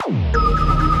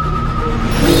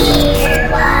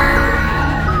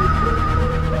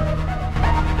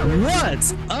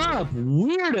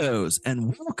Weirdos,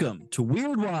 and welcome to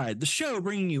Weird Wide, the show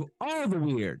bringing you all the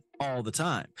weird all the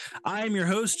time. I am your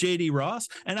host, JD Ross,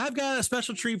 and I've got a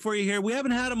special treat for you here. We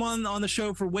haven't had him on the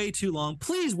show for way too long.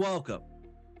 Please welcome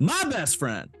my best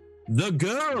friend, the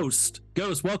Ghost.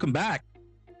 Ghost, welcome back.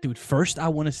 Dude, first I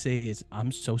want to say is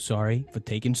I'm so sorry for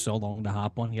taking so long to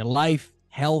hop on. Your life,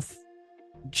 health,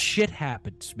 shit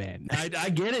happens, man. I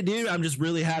get it, dude. I'm just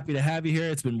really happy to have you here.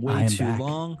 It's been way too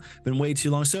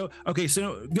long. So, okay,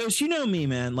 so Ghost, you know me,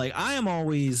 man. Like, I am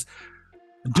always...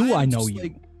 I know you?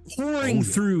 Like, pouring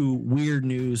through weird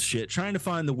news shit, trying to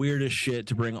find the weirdest shit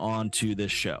to bring on to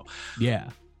this show. Yeah.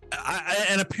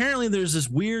 And apparently there's this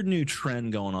weird new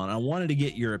trend going on. I wanted to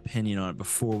get your opinion on it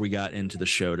before we got into the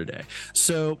show today.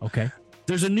 So, okay.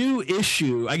 There's a new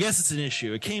issue. I guess it's an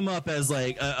issue. It came up as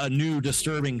like a new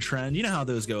disturbing trend. You know how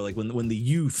those go, like when the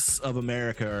youths of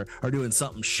America are doing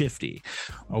something shifty.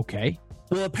 Okay.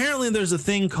 Well, apparently there's a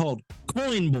thing called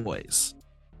coin boys.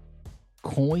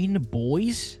 Coin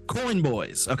boys? Coin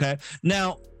boys. Okay.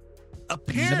 Now,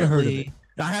 apparently, never heard of it.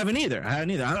 I haven't either.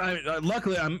 I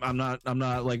luckily, I'm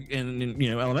not like in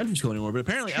elementary school anymore. But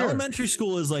apparently, elementary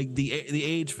school is like the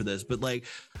age for this. But like,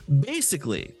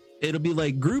 basically, it'll be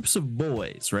like groups of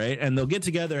boys, right? And they'll get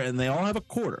together and they all have a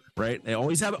quarter, right? They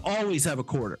always have a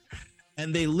quarter,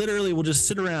 and they literally will just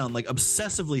sit around like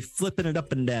obsessively flipping it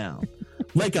up and down.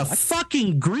 Like a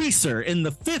fucking greaser in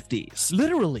the 50s.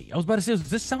 Literally. I was about to say,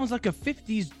 this sounds like a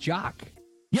 50s jock.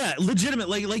 Yeah, legitimate.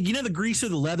 Like the greaser,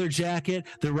 the leather jacket.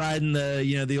 They're riding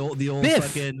the old Biff.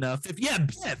 fucking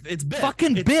Biff. It's Biff.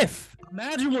 Fucking Biff.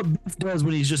 Imagine what Biff does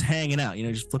when he's just hanging out,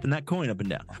 just flipping that coin up and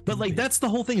down. But like, that's the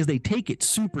whole thing, is they take it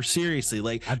super seriously,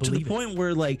 like to the point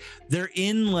where like they're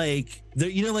in like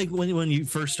like when you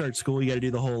first start school, you got to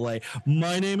do the whole like,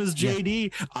 my name is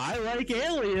JD, I like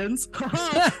aliens.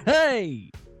 Hey,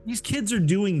 these kids are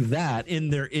doing that in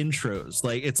their intros.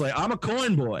 Like, it's like, I'm a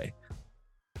coin boy,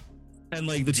 and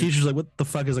like the teacher's like, what the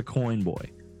fuck is a coin boy?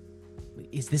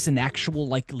 Is this an actual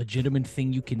like legitimate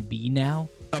thing you can be now?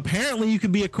 Apparently you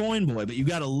could be a coin boy, but you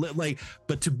got to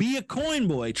but to be a coin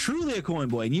boy, truly a coin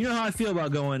boy, and you know how I feel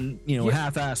about going,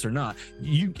 half-ass or not.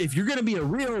 If you're going to be a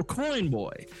real coin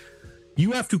boy,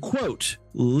 you have to, quote,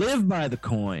 live by the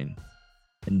coin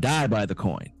and die by the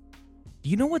coin.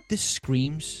 You know what this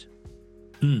screams?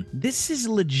 This is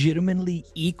legitimately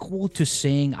equal to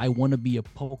saying I want to be a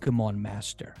Pokemon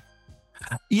master.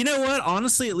 You know what?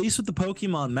 Honestly, at least with the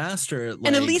Pokemon Master,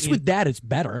 and at least with that, it's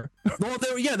better. Well,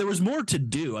 there was more to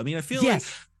do. I mean, I feel like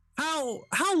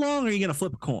how long are you gonna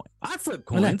flip a coin? I flip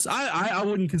coins. I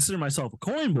wouldn't consider myself a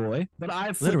coin boy, but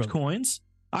I've flipped coins.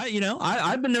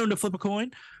 I've been known to flip a coin.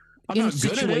 I'm in not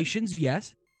good situations, at it.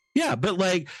 Yes. Yeah, but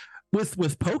like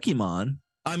with Pokemon,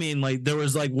 I mean, like there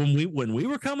was like when we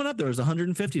were coming up, there was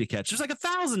 150 to catch. There's like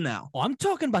 1,000 now. Oh, I'm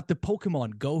talking about the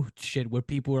Pokemon Go shit where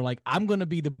people are like, I'm gonna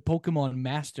be the Pokemon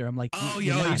master. I'm like,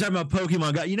 you're talking about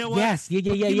Pokemon Go. You know what? Yes,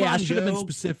 yeah. I should have been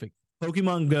specific.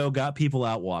 Pokemon Go got people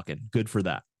out walking. Good for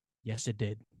that. Yes, it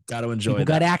did. Got to enjoy. People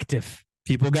got active.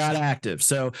 People got active.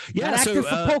 So got active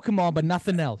for Pokemon, but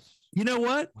nothing else. You know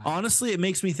what? Wow. Honestly, it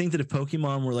makes me think that if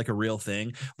Pokemon were like a real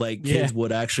thing, like kids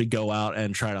would actually go out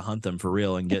and try to hunt them for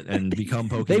real and become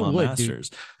Pokemon masters.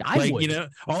 Dude. I would.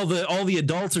 All the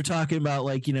adults are talking about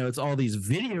like, it's all these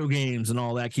video games and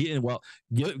all that. Well,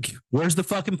 where's the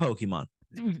fucking Pokemon?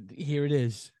 Here it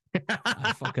is.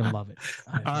 I fucking love it.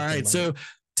 All right, so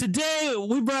today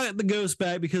we brought the Ghost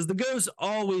back because the Ghost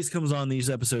always comes on these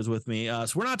episodes with me.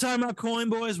 So we're not talking about coin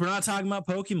boys. We're not talking about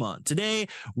Pokemon. Today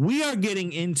we are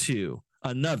getting into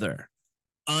another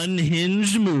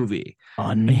Unhinged movie.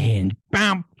 Unhinged.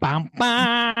 Bow, bow,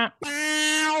 bow.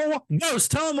 Bow.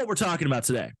 Ghost, tell them what we're talking about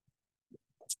today.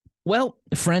 Well,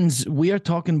 friends, we are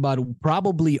talking about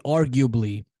probably,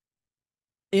 arguably,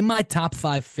 in my top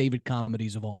 5 favorite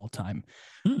comedies of all time.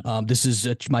 This is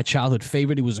my childhood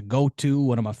favorite. It was a go-to,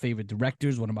 one of my favorite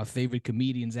directors, one of my favorite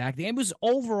comedians acting. It was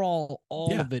overall,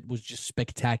 all of it was just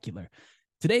spectacular.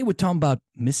 Today, we're talking about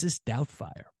Mrs.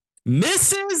 Doubtfire.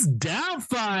 Mrs.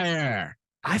 Doubtfire!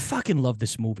 I fucking love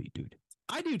this movie, dude.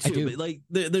 I do too. But like,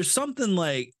 there's something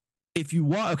like, if you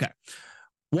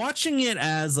watching it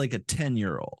as like a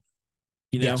 10-year-old,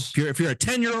 if you're a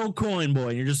 10-year-old coin boy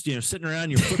and you're just sitting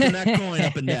around, you're flipping that coin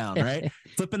up and down, right?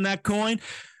 Flipping that coin.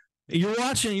 You're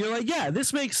watching, you're like, yeah,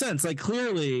 this makes sense. Like,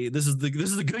 clearly, this is the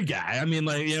good guy. I mean,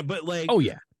 like, but like, oh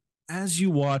yeah. As you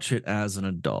watch it as an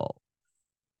adult,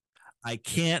 I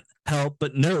can't help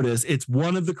but notice it's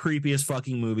one of the creepiest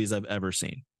fucking movies I've ever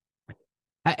seen.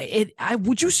 I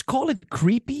would you call it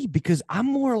creepy? Because I'm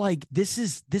more like,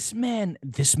 this man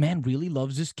really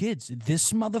loves his kids.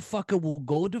 This motherfucker will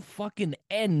go to fucking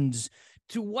ends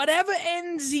to whatever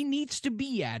ends he needs to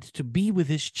be at to be with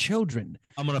his children.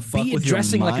 I'm gonna fuck with your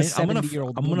mind. Like a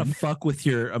 70-year-old I'm gonna fuck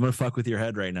with your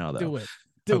head right now, though. Do it.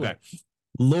 Do it.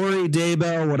 Lori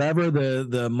Daybell, whatever,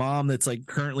 the mom that's like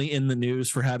currently in the news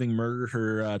for having murdered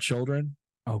her children.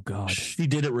 Oh God. She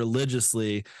did it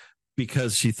religiously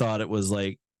because she thought it was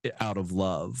like out of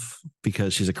love,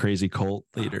 because she's a crazy cult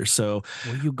leader. So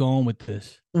where are you going with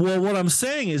this? Well, what I'm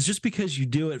saying is, just because you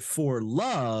do it for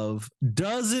love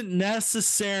doesn't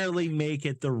necessarily make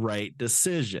it the right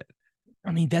decision.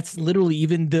 I mean, that's literally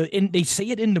even they say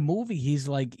it in the movie. He's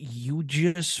like, you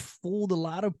just fooled a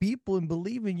lot of people in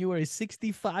believing you are a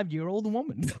 65-year-old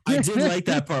woman. I did like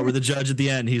that part where the judge at the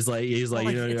end, he's like, you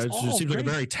know, it seems great. like a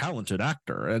very talented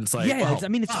actor. And it's like, yeah, I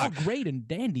mean, it's all great and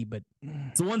dandy, but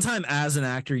it's the one time as an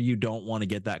actor, you don't want to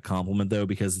get that compliment though,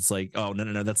 because it's like, oh,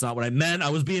 no, that's not what I meant.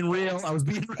 I was being real.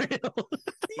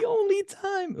 The only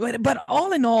time, but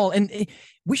all in all, and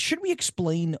should we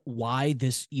explain why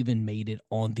this even made it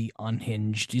on the Unhinged?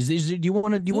 Do you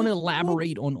want to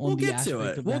elaborate on the aspect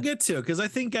of that? We'll get to it, because I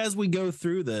think as we go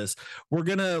through this, we're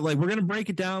gonna break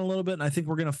it down a little bit, and I think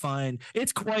we're gonna find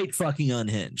it's quite fucking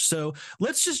unhinged. So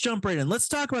let's just jump right in. Let's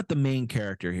talk about the main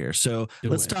character here. So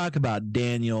let's talk about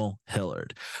Daniel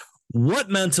Hillard. What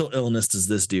mental illness does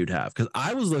this dude have? Because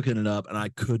I was looking it up and I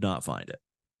could not find it.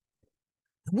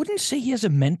 I wouldn't say he has a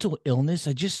mental illness.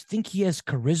 I just think he has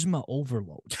charisma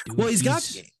overload. Dude. Well, he's got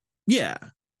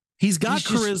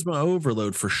charisma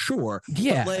overload for sure.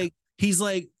 Yeah. But like, he's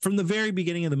like, from the very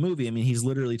beginning of the movie, I mean, he's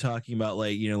literally talking about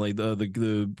like, you know, like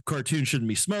the cartoon shouldn't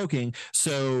be smoking.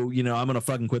 So, you know, I'm going to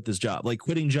fucking quit this job, like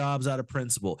quitting jobs out of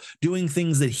principle, doing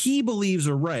things that he believes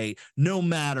are right, no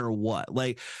matter what.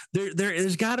 Like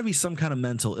there's got to be some kind of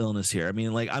mental illness here. I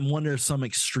mean, like, I'm wondering some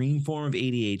extreme form of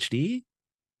ADHD.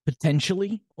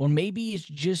 Potentially, or maybe it's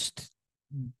just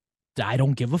I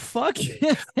don't give a fuck.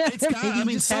 It's got, I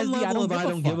mean, some level of I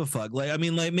don't give a fuck. Like, I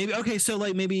mean, like maybe, okay, so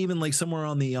like maybe even like somewhere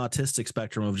on the autistic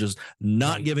spectrum of just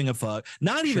not giving a fuck,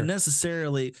 not even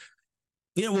necessarily.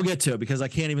 You know, we'll get to it, because I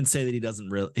can't even say that he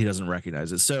doesn't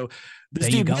recognize it. So this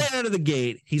dude right out of the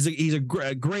gate, he's a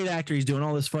great actor. He's doing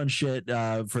all this fun shit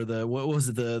for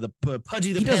the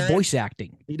Pudgy the He does voice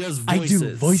acting. He does voices. I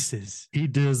do voices. He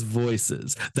does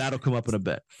voices. That'll come up in a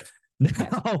bit.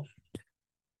 Now,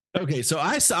 okay, so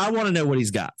I want to know what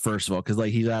he's got first of all, because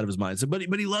like he's out of his mind. So, but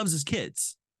he loves his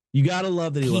kids. You gotta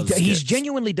love that he loves his kids. He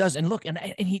genuinely does. And look, and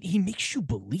he makes you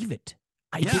believe it.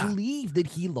 I believe that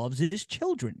he loves his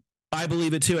children. I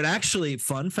believe it too. And actually,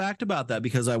 fun fact about that,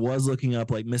 because I was looking up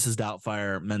like Mrs.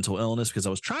 Doubtfire mental illness, because I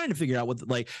was trying to figure out what,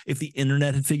 like, if the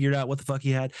internet had figured out what the fuck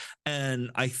he had.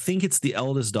 And I think it's the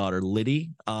eldest daughter,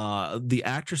 Liddy. The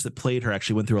actress that played her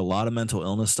actually went through a lot of mental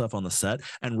illness stuff on the set.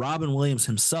 And Robin Williams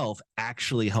himself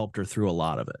actually helped her through a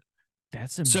lot of it.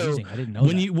 That's amazing. So I didn't know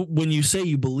when you say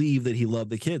you believe that he loved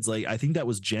the kids, like, I think that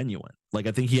was genuine. Like,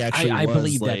 I think he actually I was,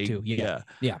 believe like, that too. Yeah.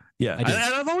 And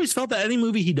I've always felt that any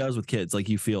movie he does with kids, like,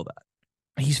 you feel that.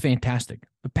 He's fantastic.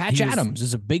 But Patch Adams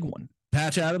is a big one.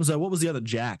 Patch Adams. What was the other?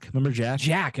 Jack. Remember Jack?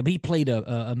 Jack. He played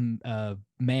a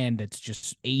man that's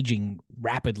just aging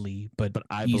rapidly, but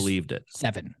I believed it.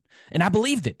 7, and I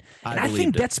believed it. And I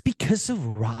think that's because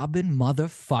of Robin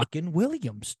motherfucking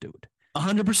Williams, dude.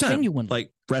 100%. Genuinely.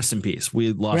 Like, rest in peace.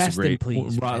 We lost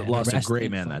a great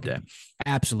man that day.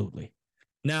 Absolutely.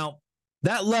 Now,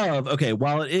 that love, okay,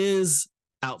 while it is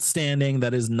outstanding,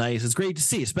 that is nice, it's great to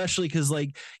see, especially because,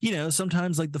 like, you know,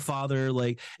 sometimes like the father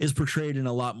like is portrayed in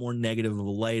a lot more negative of a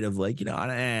light of like, you know,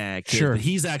 kids, sure, but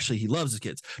he loves his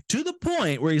kids to the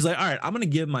point where he's like, all right, I'm gonna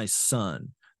give my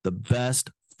son the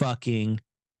best fucking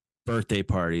birthday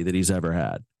party that he's ever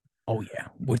had. Oh yeah,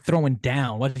 we're throwing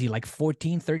down. What is he, like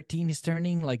 14, 13? He's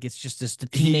turning, like, it's just a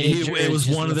teenager. It was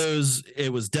one of those.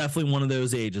 It was definitely one of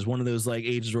those ages. One of those like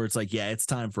ages where it's like, yeah, it's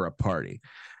time for a party.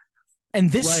 And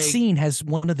this scene has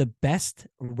one of the best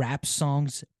rap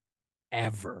songs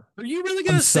ever. Are you really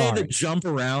going to say that Jump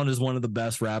Around is one of the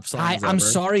best rap songs I'm ever?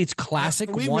 sorry, it's classic.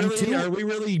 Are we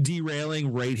really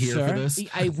derailing right here for this?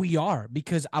 We are,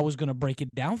 because I was going to break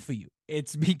it down for you.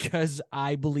 It's because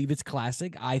I believe it's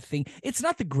classic. I think it's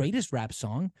not the greatest rap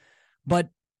song, but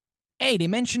hey, they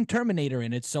mentioned Terminator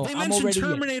in it, so they mentioned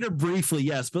Terminator briefly,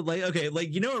 yes, but like, okay,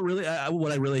 like, you know what really,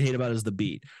 what I really hate about it is the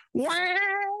beat.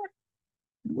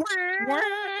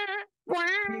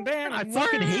 I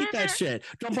fucking hate that shit.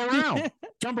 Jump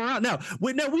around. No,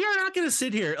 we are not going to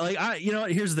sit here. Like, you know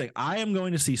what? Here's the thing. I am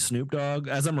going to see Snoop Dogg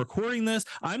as I'm recording this.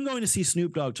 I'm going to see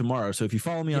Snoop Dogg tomorrow. So if you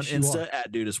follow me on Insta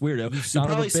at Dude Is Weirdo, you'll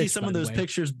probably see some of those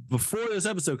pictures before this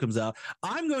episode comes out.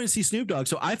 I'm going to see Snoop Dogg.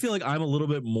 So I feel like I'm a little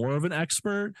bit more of an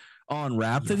expert on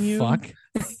rap than you. Fuck.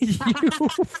 You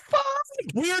fuck.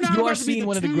 We are not. You are seeing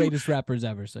one of the greatest rappers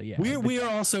ever. So yeah, we are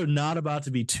also not about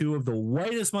to be two of the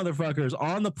whitest motherfuckers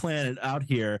on the planet out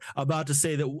here about to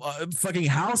say that fucking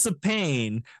House of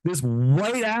Pain, this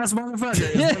white ass motherfucker,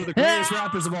 is one of the greatest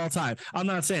rappers of all time. I'm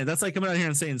not saying that's like coming out here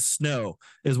and saying Snow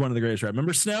is one of the greatest rappers.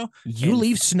 Remember Snow? You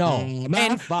leave Snow.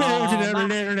 Why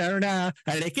are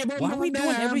we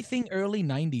doing everything early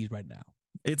 90s right now?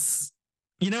 It's,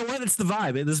 you know what? It's the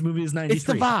vibe. This movie is 93. It's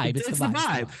the vibe. It's the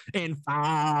vibe. And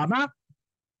I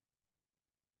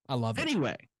love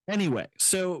it. Anyway,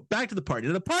 so back to the party.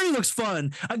 The party looks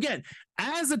fun. Again,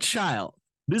 as a child,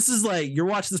 this is like, you're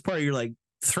watching this party, you're like,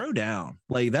 throw down.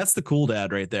 Like, that's the cool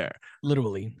dad right there.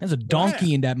 Literally. There's a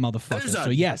donkey in that motherfucker. There's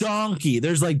a donkey.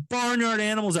 There's like barnyard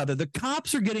animals out there. The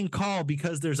cops are getting called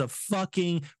because there's a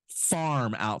fucking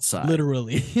farm outside.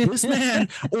 Literally. This man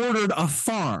ordered a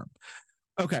farm.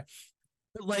 Okay.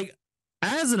 Like,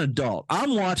 as an adult,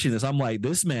 I'm watching this. I'm like,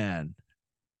 this man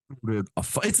ordered a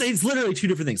farm. It's literally two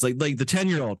different things. Like the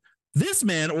 10-year-old, this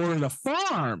man ordered a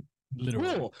farm.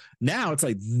 Literally. Cool. Now it's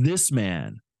like, this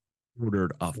man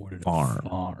ordered a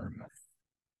farm.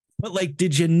 But like,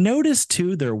 did you notice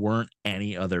too, there weren't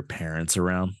any other parents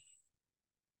around?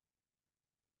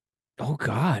 Oh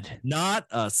God. Not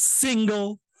a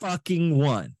single fucking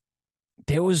one.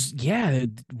 There was, yeah.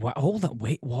 Hold on.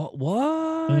 Wait, what?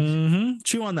 Mm-hmm.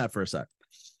 Chew on that for a sec.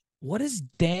 What is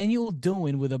Daniel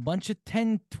doing with a bunch of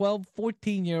 10, 12,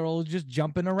 14-year-olds just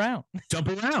jumping around?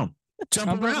 Jumping around.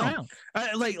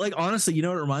 Like honestly, you know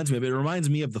what it reminds me of? It reminds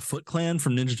me of the Foot Clan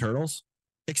from Ninja Turtles,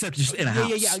 except just in a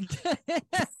house. Yeah.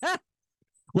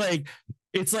 Like,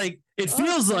 it's like, it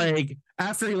feels like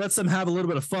after he lets them have a little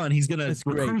bit of fun, he's gonna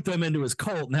recruit them into his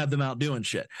cult and have them out doing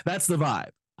shit. That's the vibe.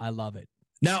 I love it.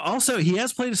 Now, also, he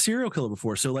has played a serial killer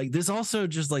before, so like this also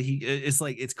just like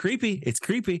it's creepy. It's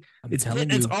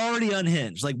already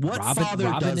unhinged. Like, what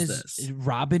father does this?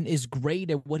 Robin is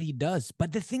great at what he does,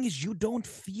 but the thing is, you don't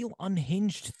feel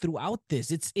unhinged throughout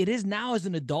this. It is now as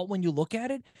an adult when you look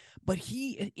at it, but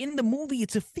in the movie,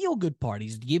 it's a feel good party.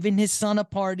 He's giving his son a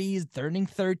party. He's turning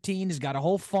 13. He's got a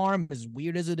whole farm, as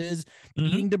weird as it is,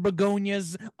 eating the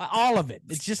begonias, all of it.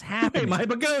 It's just happening. Hey, my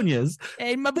begonias.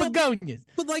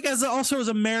 But like, as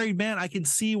a married man, I can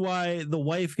see why the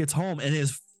wife gets home and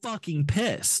is fucking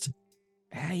pissed.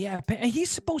 Yeah, he's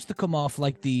supposed to come off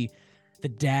like the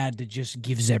dad that just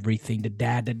gives everything. The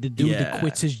dad, the dude that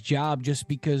quits his job just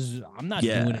because I'm not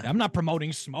doing it. I'm not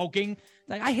promoting smoking.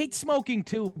 Like, I hate smoking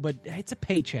too, but it's a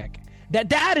paycheck.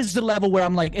 That is the level where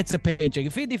I'm like, it's a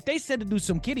paycheck. If they said to do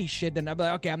some kiddie shit, then I'd be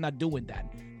like, okay, I'm not doing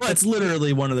that. Well, it's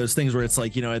literally one of those things where it's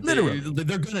like, you know,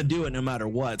 they're gonna do it no matter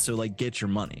what. So like, get your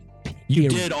money. You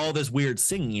did all this weird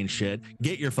singing and shit.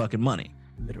 Get your fucking money.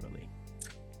 Literally.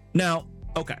 Now,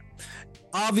 okay.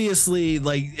 Obviously,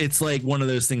 like, it's like one of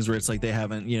those things where it's like they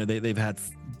haven't, you know, they've had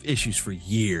issues for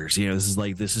years. You know,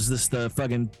 this is the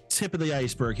fucking tip of the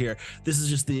iceberg here. This is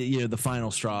just the, you know, the final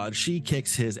straw. And she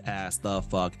kicks his ass the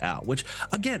fuck out, which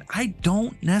again, I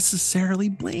don't necessarily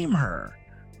blame her.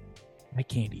 I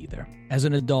can't either. As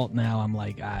an adult now, I'm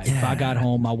like, if I got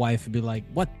home, my wife would be like,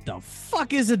 what the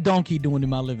fuck is a donkey doing in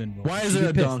my living room? Why is there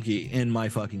a donkey in my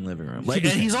fucking living room? Like,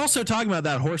 and he's also talking about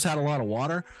that horse had a lot of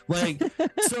water. Like,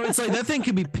 so it's like that thing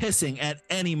could be pissing at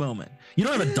any moment. You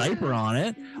don't have a diaper on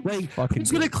it. Like,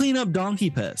 who's going to clean up donkey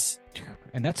piss?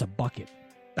 And that's a bucket.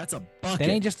 That's a bucket. That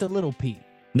ain't just a little pee.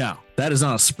 No, that is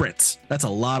not a spritz. That's a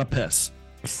lot of piss.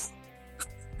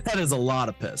 That is a lot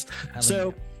of piss.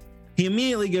 So he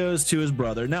immediately goes to his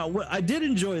brother. Now, I did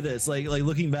enjoy this. Like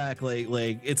looking back,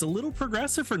 like it's a little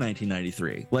progressive for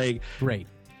 1993. Like, great.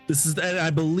 This is, and I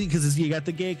believe, because you got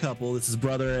the gay couple. This is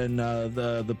brother and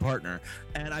the partner,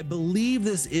 and I believe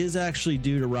this is actually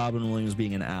due to Robin Williams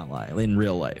being an ally in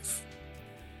real life.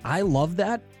 I love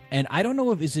that, and I don't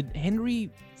know if is it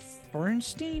Henry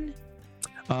Fernstein.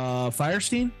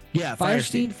 Firestein? Yeah,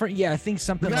 Firestein. I think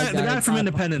something like that. The guy from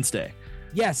Independence Day.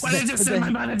 Yes. Why did you send my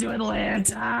money to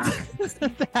Atlanta?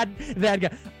 that guy.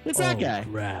 It's that guy.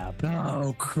 Crap.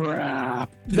 Oh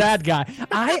crap. That guy.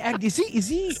 Is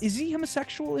he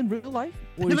homosexual in real life?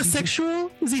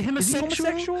 Homosexual? Is he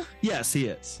homosexual? Yes, he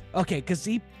is. Okay, because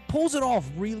he pulls it off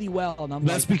really well, and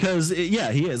that's like, because he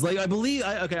is. Like, I believe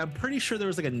I'm pretty sure there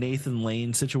was like a Nathan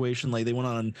Lane situation. Like, they went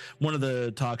on one of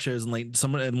the talk shows, and like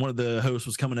one of the hosts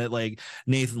was coming at like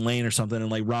Nathan Lane or something,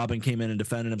 and like Robin came in and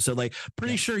defended him. So like,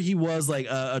 pretty sure he was like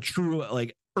a true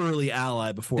like early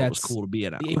ally before it was cool to be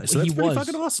an ally. So that's pretty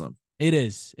fucking awesome. It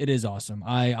is awesome.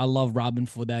 I love Robin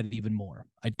for that even more.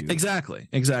 I do. Exactly.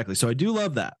 So I do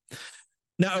love that.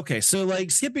 Now, okay, so like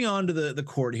skipping on to the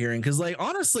court hearing, because like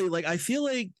honestly, like I feel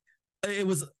like it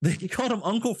was they called him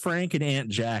Uncle Frank and Aunt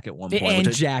Jack at one point.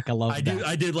 Aunt Jack, I love that.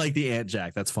 I did like the Aunt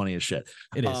Jack. That's funny as shit.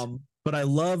 It is. But I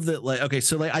love that. Like, okay,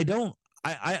 so like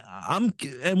I'm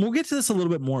and we'll get to this a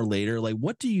little bit more later. Like,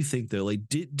 what do you think though? Like,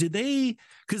 did they,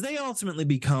 because they ultimately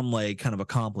become like kind of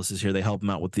accomplices here. They help him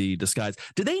out with the disguise.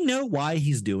 Did they know why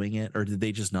he's doing it, or did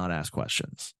they just not ask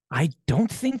questions? I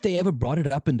don't think they ever brought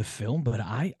it up in the film, but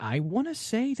I want to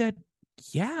say that,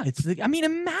 yeah, it's I mean,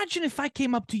 imagine if I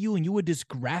came up to you and you were this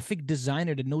graphic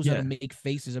designer that knows how to make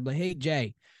faces. I'm like, hey,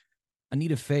 Jay, I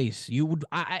need a face. You would,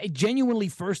 I genuinely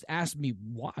first asked me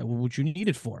why. What would you need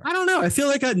it for? I don't know. I feel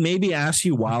like I'd maybe ask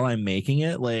you while I'm making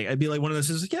it. Like, I'd be like, one of those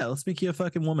is like, yeah, let's make you a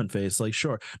fucking woman face. Like,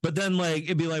 sure. But then like,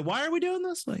 it'd be like, why are we doing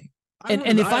this? Like,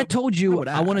 and if I told you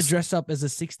I want to dress up as a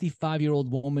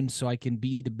 65-year-old woman so I can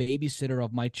be the babysitter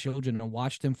of my children and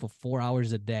watch them for 4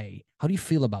 hours a day, how do you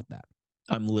feel about that?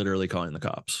 I'm literally calling the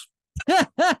cops. No,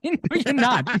 you're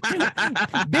not.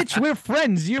 Bitch, we're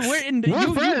friends. We're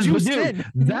friends. You dude,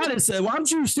 that is, well, I'm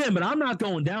juiced in, but I'm not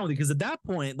going down with it, because at that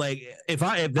point, like, if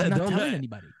I'm not telling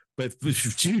anybody. But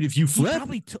dude, if you flip,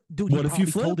 what if you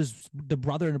told the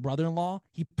brother and the brother-in-law?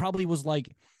 He probably was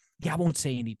like, yeah, I won't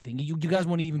say anything. You guys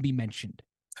won't even be mentioned.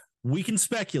 We can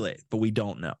speculate, but we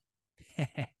don't know.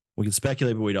 We can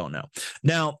speculate, but we don't know.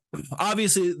 Now,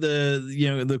 obviously,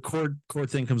 the court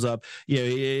thing comes up.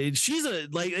 She's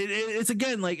it's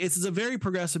again, like, it's a very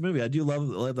progressive movie. I do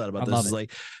love that about this. It's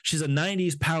like, she's a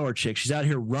 90s power chick. She's out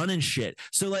here running shit.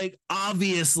 So like,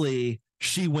 obviously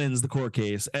she wins the court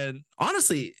case. And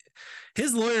honestly,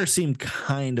 his lawyer seemed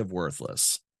kind of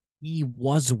worthless. He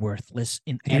was worthless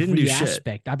in every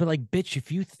aspect. I'd be like, bitch,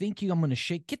 if you think I'm gonna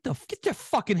shake, get your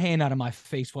fucking hand out of my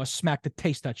face before I smack the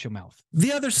taste out your mouth.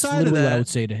 The other side of that, what I would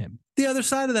say to him. The other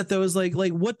side of that, though, is like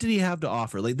what did he have to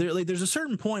offer? Like, there's a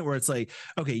certain point where it's like,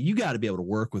 okay, you got to be able to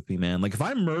work with me, man. Like, if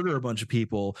I murder a bunch of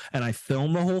people and I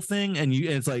film the whole thing, and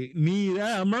it's like me,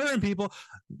 I'm murdering people,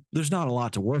 there's not a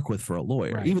lot to work with for a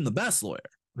lawyer, right? Even the best lawyer,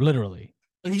 literally.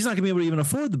 He's not gonna be able to even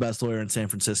afford the best lawyer in San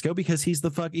Francisco, because he's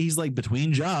like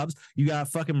between jobs. You got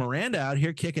fucking Miranda out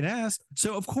here kicking ass.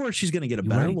 So of course she's gonna get a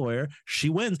better lawyer. She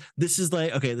wins. This is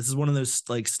like, okay, this is one of those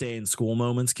like stay in school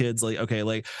moments, kids. Like, okay,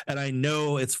 like, and I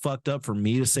know it's fucked up for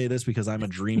me to say this because I'm a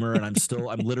dreamer and I'm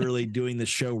literally doing this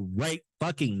show right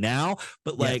fucking now.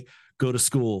 But like, go to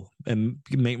school and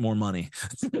make more money.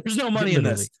 There's no money in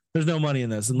this. There's no money in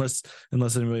this unless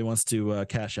anybody wants to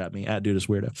cash at me at Dudas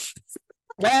Weirdo.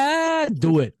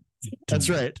 Do it. That's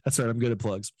right. I'm good at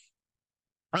plugs.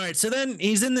 All right. So then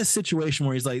he's in this situation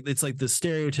where he's like, it's like the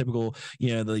stereotypical,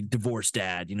 the like, divorced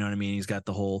dad. You know what I mean? He's got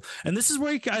the whole, and this is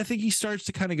where I think he starts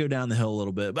to kind of go down the hill a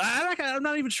little bit. But I'm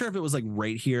not even sure if it was like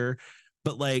right here,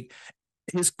 but like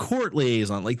his court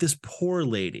liaison, like this poor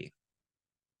lady.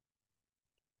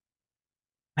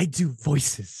 I do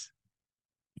voices.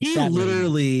 He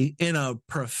literally in a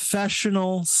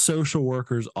professional social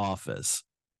worker's office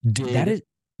did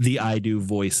the I do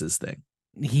voices thing.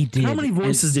 He did. How many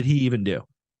voices did he even do?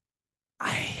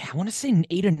 I want to say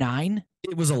 8 or 9.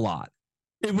 It was a lot.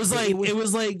 It was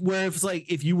like where it's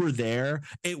like if you were there,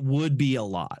 it would be a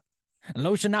lot.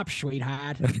 Lotion up,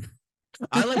 sweetheart.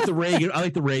 I like the Reagan. I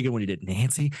like the Reagan when he did.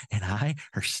 Nancy and I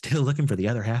are still looking for the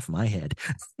other half of my head.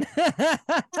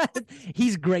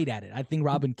 He's great at it. I think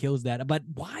Robin kills that. But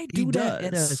why do that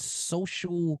at a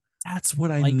social? That's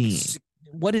what I mean.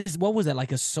 What was that,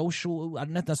 like a social?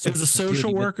 Not social. It was a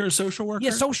social worker. Yeah,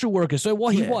 social worker. So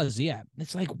he was. Yeah,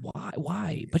 it's like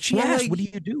why? But she asked, "What do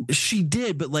you do?" She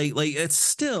did, but like it's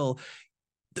still.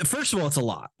 First of all, it's a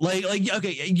lot. Like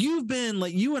okay, you've been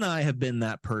like, you and I have been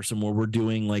that person where we're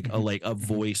doing like a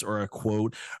voice or a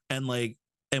quote, and we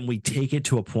take it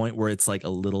to a point where it's like a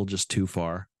little just too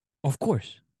far. Of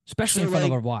course, especially in front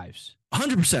of our wives.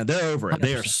 100%, they're over it. 100%.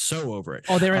 They are so over it.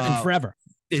 Oh, they're in forever.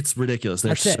 It's ridiculous.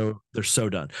 They're so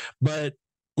done. But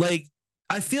like,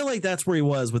 I feel like that's where he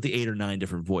was with the 8 or 9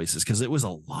 different voices, because it was a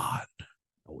lot.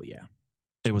 Oh yeah,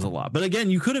 it was a lot. But again,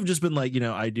 you could have just been like,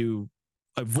 I do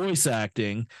a voice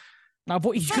acting. He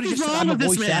could have just said, I'm a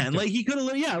voice actor. Like he could have,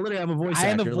 literally, I'm a voice actor. I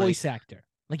am a voice actor.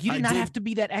 Like, you did not have to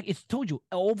be that. It's told you,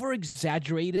 over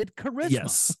exaggerated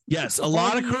charisma. Yes, a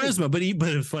lot of charisma. But it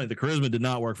was funny. The charisma did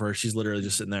not work for her. She's literally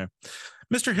just sitting there.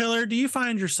 Mr. Hiller, do you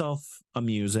find yourself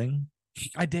amusing?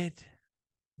 I did.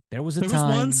 There was a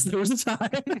time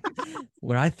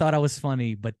where I thought I was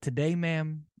funny, but today,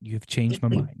 ma'am, you've changed my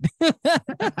mind.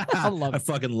 I love it. I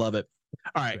fucking love it.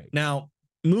 All right, now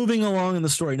moving along in the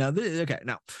story. Now,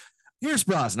 Pierce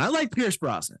Brosnan. I like Pierce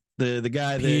Brosnan, the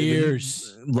guy.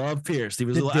 Pierce, love Pierce. He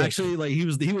was actually like he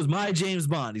was my James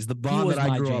Bond. He's the Bond that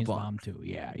I grew up on too.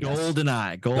 Yeah,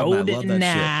 Goldeneye. Goldeneye. Love that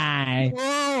shit.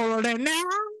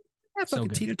 Goldeneye. So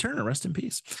good. Tina Turner, rest in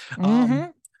peace.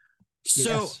 Mm-hmm. So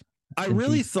Yes. I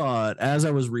really thought as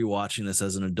I was rewatching this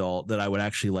as an adult that I would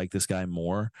actually like this guy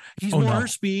more. He's more her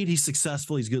speed. He's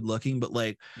successful. He's good looking, but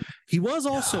like he was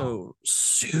also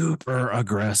super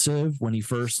aggressive when he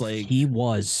first he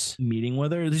was meeting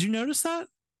with her. Did you notice that?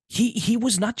 He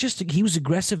was not just he was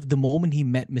aggressive the moment he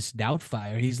met Miss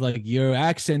Doubtfire. He's like, your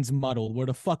accent's muddled. Where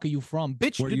the fuck are you from?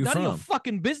 Bitch, none of your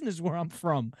fucking business where I'm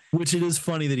from. Which it is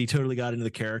funny that he totally got into the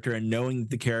character, and knowing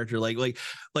the character like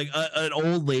an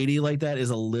old lady like that is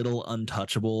a little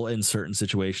untouchable in certain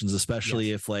situations,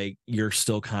 especially if like you're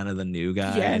still kind of the new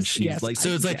guy. Yes, and she's like, so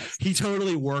it's like he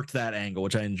totally worked that angle,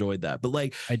 which I enjoyed that. But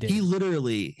like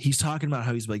he's talking about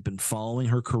how he's like been following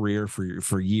her career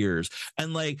for years,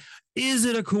 and like, is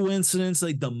it a coincidence?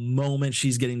 Like the moment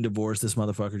she's getting divorced, this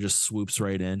motherfucker just swoops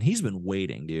right in. He's been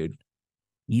waiting, dude.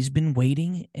 He's been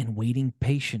waiting and waiting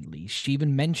patiently. She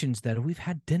even mentions that we've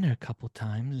had dinner a couple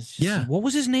times. Just, what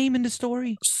was his name in the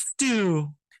story? Stu.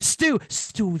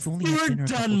 We've only had dinner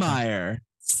Dunmire.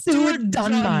 Stuart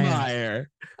Dunmire.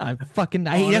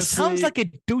 That sounds like a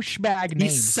douchebag name.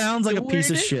 He sounds like a piece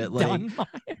of shit.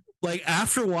 Like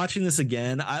after watching this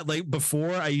again,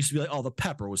 before I used to be like, oh, the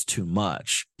pepper was too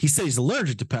much. He says he's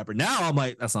allergic to pepper. Now I'm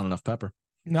like, that's not enough pepper.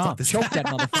 No, choke that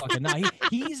motherfucker. No,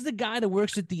 he's the guy that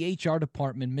works at the HR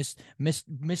department,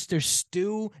 Mr.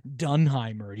 Stu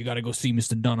Dunheimer. You got to go see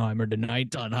Mr. Dunheimer tonight.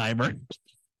 Dunheimer.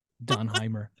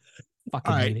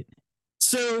 Fucking hate it.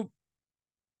 So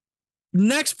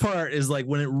next part is like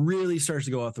when it really starts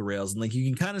to go off the rails, and like you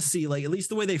can kind of see, like, at least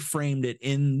the way they framed it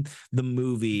in the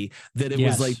movie, that it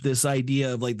was like this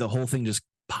idea of like the whole thing just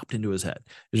popped into his head.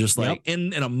 It's just like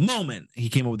in a moment he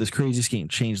came up with this crazy scheme,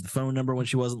 changed the phone number when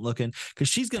she wasn't looking because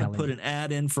she's gonna put an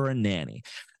ad in for a nanny,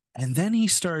 and then he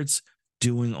starts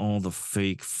doing all the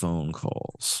fake phone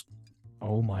calls.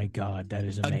 Oh my god, that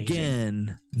is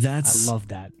amazing. I love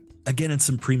that. Again, it's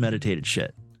some premeditated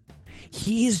shit.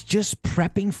 He is just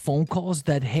prepping phone calls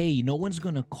that, hey, no one's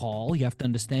going to call. You have to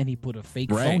understand he put a fake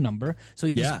phone number. So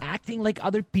he's acting like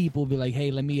other people, be like, hey,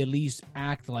 let me at least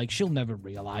act like she'll never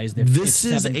realize that this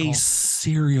is a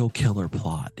serial killer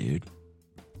plot, dude.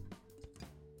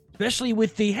 Especially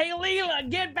with the, hey, Leela,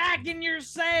 get back in your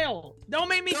cell. Don't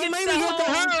make me get the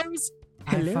hose.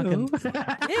 Hello.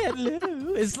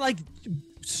 Hello. It's like,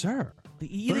 sir.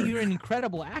 Either you're an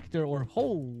incredible actor or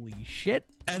holy shit.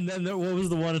 And then what was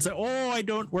the one? It's like, oh, I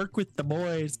don't work with the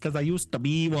boys because I used to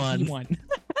be one.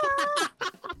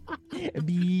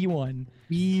 Be one.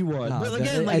 But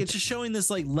again, like, it's just showing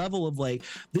this like level of like,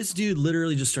 this dude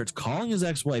literally just starts calling his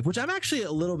ex-wife, which I'm actually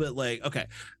a little bit like, okay,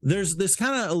 there's this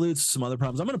kind of alludes to some other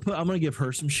problems. I'm gonna give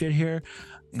her some shit here.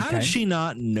 How did she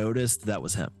not notice that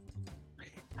was him?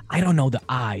 I don't know, the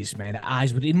eyes, man. The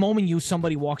eyes, but the moment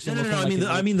somebody walks in,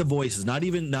 I mean the voices, not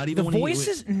even the when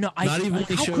voices. Not even when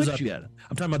he shows up yet.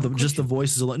 I'm talking about just the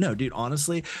voices alone. No, dude,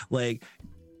 honestly, like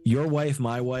your wife,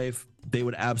 my wife, they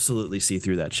would absolutely see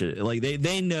through that shit. Like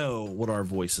they know what our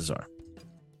voices are.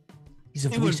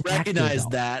 They would recognize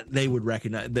that. They would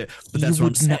recognize that. But that's what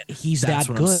I'm saying. That's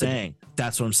what I'm saying.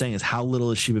 That's what I'm saying is how little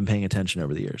has she been paying attention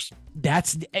over the years?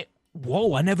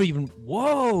 Whoa! I never even.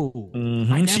 Whoa!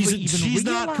 Mm-hmm. I never she's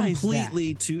not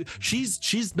completely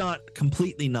she's not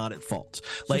completely not at fault.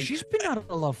 Like, so she's been out of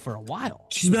love for a while.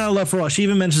 She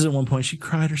even mentions at one point she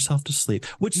cried herself to sleep.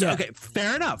 Which okay,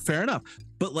 fair enough.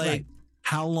 But like,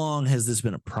 how long has this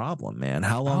been a problem, man?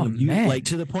 How long have you like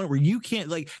to the point where you can't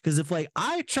like? Because if like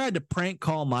I tried to prank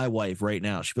call my wife right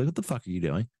now, she'd be like, "What the fuck are you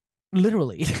doing?"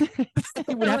 Literally,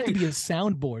 it would have to be a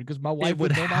soundboard because my wife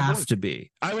would know my voice. To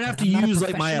be. I would have to use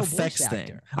like my effects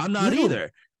thing. I'm not either.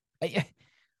 I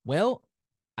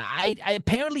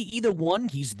apparently either one,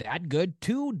 he's that good.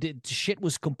 Two, shit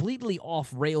was completely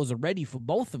off rails already for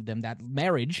both of them. That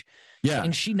marriage,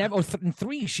 and she never. And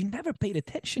three, she never paid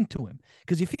attention to him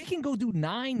because if he can go do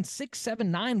 9, 6,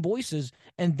 7, 9 voices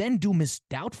and then do Miss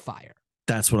Doubtfire,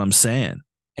 that's what I'm saying.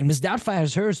 And Miss Doubtfire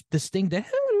is hers distinct.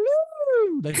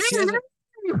 Like she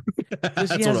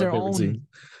has her own.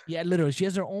 Yeah, literally, she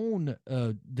has her own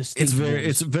distinct.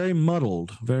 It's very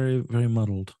muddled, very very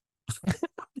muddled.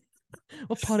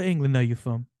 What part of England are you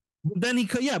from? But then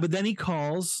he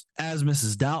calls as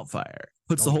Mrs. Doubtfire,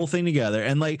 puts the whole thing together,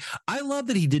 and like I love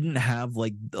that he didn't have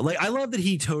like I love that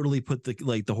he totally put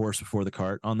the horse before the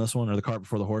cart on this one, or the cart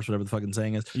before the horse, whatever the fucking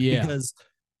saying is. Yeah, because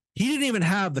he didn't even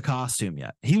have the costume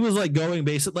yet. He was like going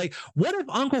basic. Like, what if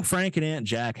Uncle Frank and Aunt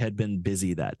Jack had been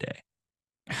busy that day?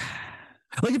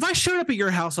 Like, if I showed up at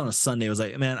your house on a Sunday, I was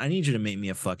like, man, I need you to make me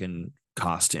a fucking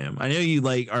costume. I know you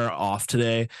like are off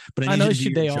today, but I need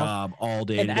you to do your job all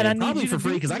day and probably for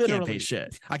free because I can't pay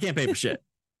shit. I can't pay for shit.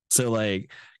 So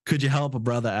like, Could you help a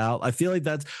brother out? I feel like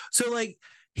that's so like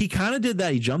he kind of did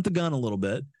that. He jumped the gun a little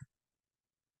bit.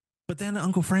 But then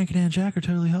Uncle Frank and Aunt Jack are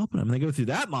totally helping him. They go through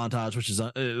that montage, which is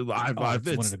it's one of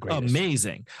the greatest.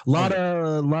 Amazing. What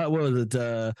was it?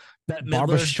 Bette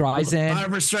Barbara Midler, Streisand.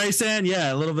 Barbara Streisand,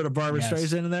 yeah, a little bit of Barbara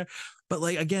Streisand in there. But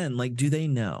like again, like, do they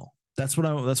know? That's what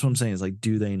I'm saying. Is like,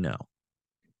 do they know?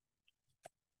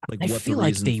 Like, I what feel the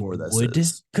reason like they for this would,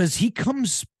 is? because he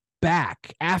comes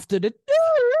back after the.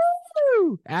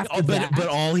 But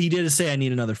all he did is say, "I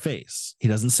need another face." He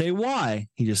doesn't say why.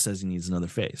 He just says he needs another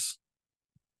face.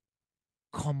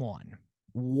 Come on.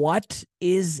 What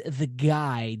is the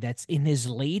guy that's in his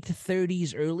late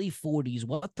 30s, early 40s?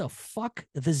 What the fuck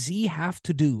does he have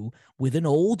to do with an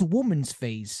old woman's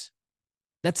face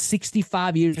that's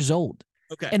 65 years old?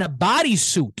 Okay. In a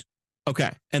bodysuit.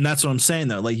 Okay. And that's what I'm saying,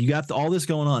 though. Like, you got all this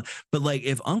going on. But, like,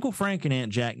 if Uncle Frank and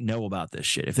Aunt Jack know about this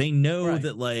shit, if they know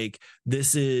that, like,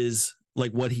 this is,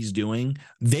 like, what he's doing,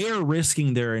 they are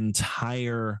risking their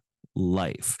entire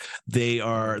life. They've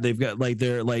got like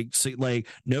they're like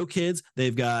no kids,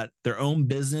 they've got their own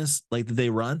business like that they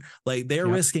run, like they're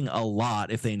risking a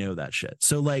lot if they know that shit.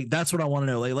 So like that's what I want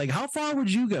to know, like how far would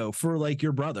you go for like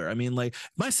your brother? I mean, like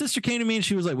my sister came to me and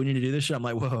she was like, we need to do this shit. I'm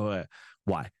like, whoa,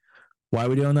 why are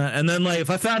we doing that? And then like if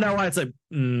I found out why, it's like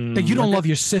you don't love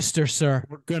your sister, sir.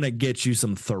 We're gonna get you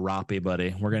some therapy,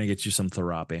 buddy. We're gonna get you some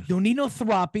therapy. Don't need no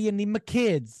therapy. I need my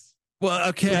kids. Well,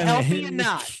 okay, healthy or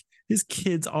not. His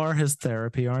kids are his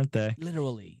therapy, aren't they?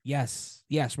 Literally. Yes.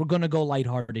 We're going to go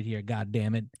lighthearted here. God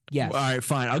damn it. Yes. All right,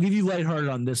 fine. I'll give you lighthearted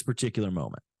on this particular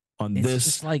moment. It's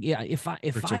just like, yeah, if I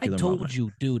told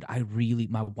you, dude,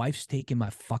 my wife's taking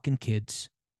my fucking kids.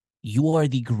 You are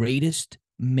the greatest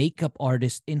makeup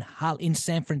artist in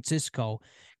San Francisco.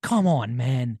 Come on,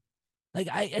 man. Like,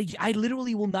 I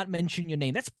literally will not mention your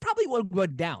name. That's probably what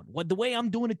went down. The way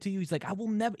I'm doing it to you, he's like, I will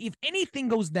never, if anything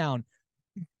goes down,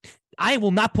 I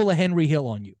will not pull a Henry Hill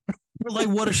on you. Like,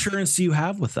 what assurance do you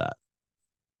have with that?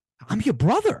 I'm your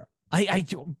brother.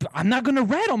 I'm not going to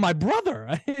rat on my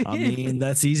brother. I mean,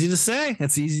 that's easy to say.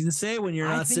 That's easy to say when you're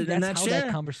not sitting in that chair. That's how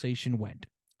that conversation went.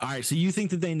 All right, so you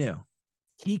think that they knew?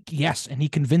 Yes, and he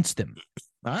convinced them.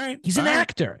 All right. He's an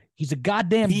actor. He's a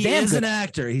goddamn He is an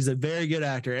actor. He's a very good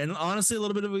actor. And honestly, a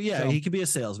little bit of he could be a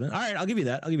salesman. All right, I'll give you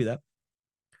that.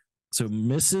 So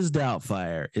Mrs.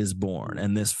 Doubtfire is born,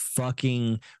 and this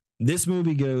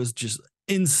movie goes just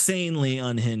insanely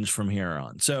unhinged from here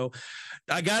on. So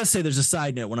I gotta say, there's a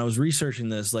side note. When I was researching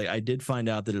this, like I did find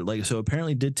out that it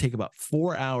apparently did take about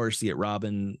 4 hours to get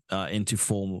Robin into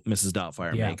full Mrs.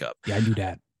 Doubtfire makeup. Yeah, I knew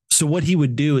that. So what he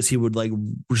would do is he would like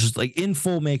just like in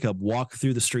full makeup walk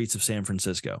through the streets of San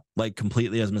Francisco, like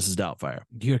completely as Mrs. Doubtfire.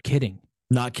 You're kidding.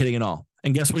 Not kidding at all.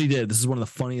 And guess what he did? This is one of the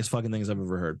funniest fucking things I've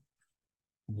ever heard.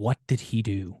 What did he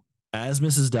do? As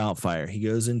Mrs. Doubtfire, he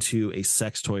goes into a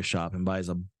sex toy shop and buys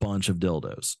a bunch of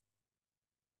dildos.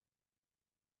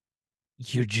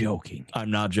 You're joking. I'm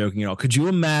not joking at all. Could you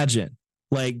imagine,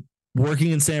 like,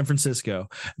 working in San Francisco,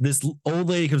 this old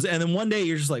lady comes, and then one day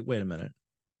you're just like, wait a minute.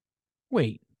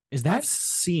 Wait, is that? I've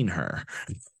seen her.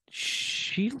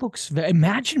 She looks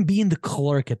imagine being the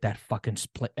clerk at that fucking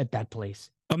at that place.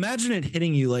 Imagine it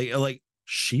hitting you like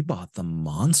she bought the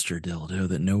monster dildo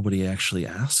that nobody actually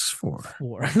asks for.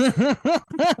 Robin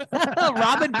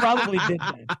probably did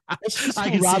that. I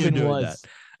can see him doing that.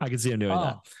 I can see him doing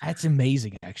that. That's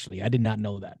amazing, actually. I did not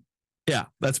know that. Yeah,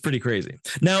 that's pretty crazy.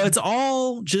 Now it's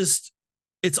all just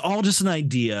an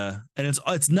idea, and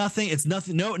it's nothing.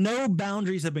 No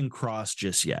boundaries have been crossed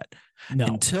just yet. No.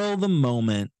 Until the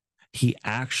moment he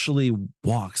actually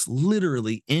walks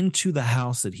literally into the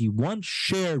house that he once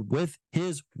shared with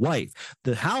his wife,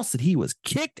 the house that he was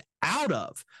kicked out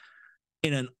of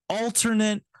in an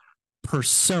alternate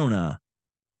persona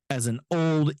as an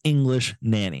old English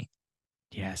nanny.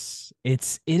 Yes,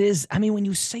 it is. I mean, when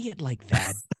you say it like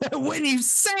that, you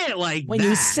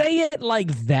say it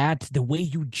like that, the way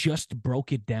you just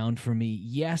broke it down for me,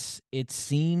 yes, it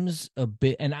seems a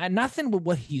bit, and nothing with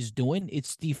what he's doing.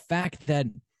 It's the fact that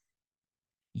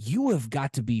you have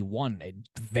got to be a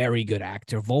very good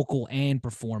actor, vocal and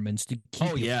performance, to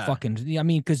keep fucking. I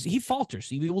mean, because he falters.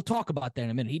 We will talk about that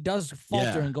in a minute. He does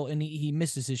falter and go, and he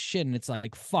misses his shit, and it's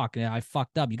like, fuck, I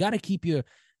fucked up. You got to keep your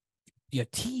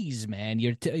T's, man.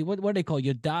 What do they call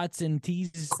your dots and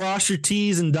T's? Cross your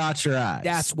T's and dot your I's.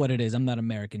 That's what it is. I'm not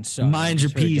American, so mind your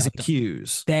P's and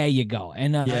Q's. There you go.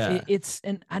 And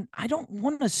I don't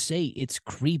want to say it's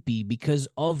creepy because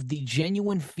of the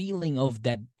genuine feeling of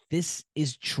that. This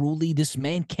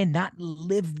man cannot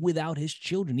live without his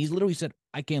children. He's literally said,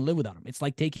 I can't live without him. It's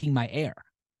like taking my air.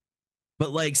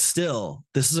 But like, still,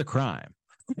 this is a crime.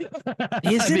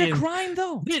 Is it a crime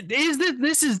though?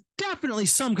 This is definitely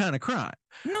some kind of crime.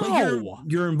 No, like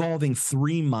you're involving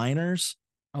 3 minors.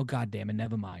 Oh, God damn it.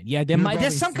 Never mind. Yeah,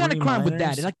 there's some kind of crime with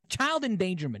that. Like child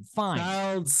endangerment. Fine.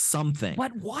 Child something.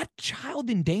 But what child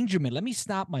endangerment? Let me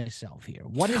stop myself here.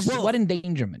 What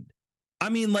endangerment? I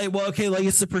mean, like, well, okay, like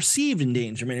it's a perceived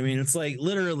endangerment. I mean, it's like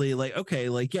literally like, okay,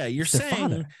 like, yeah, you're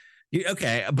saying,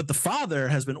 okay, but the father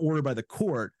has been ordered by the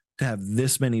court to have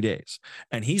this many days.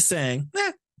 And he's saying,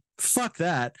 fuck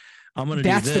that. I'm going to do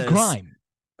this. That's the crime.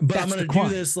 But I'm going to do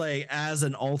this like as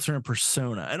an alternate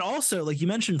persona. And also, like you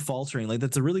mentioned faltering, like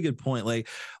that's a really good point. Like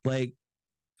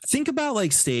think about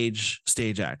like stage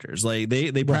actors. Like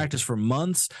they practice for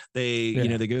months. They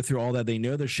they go through all that. They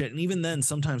know their shit. And even then,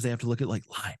 sometimes they have to look at like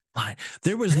line.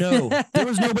 There was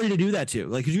nobody to do that to.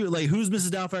 Like, could you like who's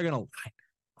Mrs. Doubtfire gonna lie?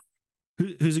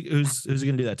 Who's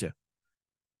gonna do that to?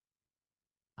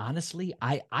 Honestly,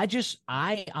 I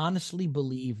honestly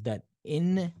believe that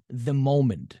in the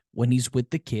moment when he's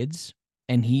with the kids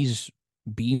and he's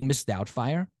being Miss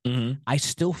Doubtfire, I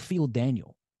still feel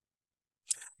Daniel.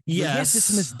 Yes,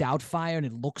 this Miss Doubtfire, and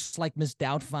it looks like Miss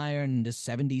Doubtfire and the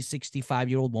 70,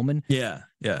 65-year-old woman. Yeah.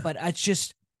 But it's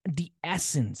just the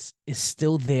essence is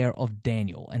still there of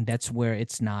Daniel, and that's where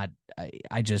it's not.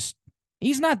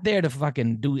 He's not there to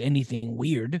fucking do anything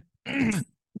weird.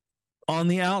 On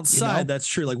the outside, that's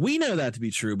true. Like we know that to be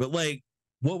true, but like,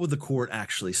 what would the court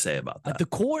actually say about that? The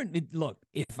court, look,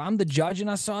 if I'm the judge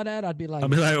and I saw that, I'd be like, oh,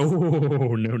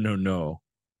 no.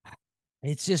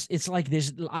 It's like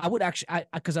this. I would actually,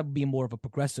 because I'm being more of a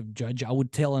progressive judge, I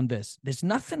would tell him this. There's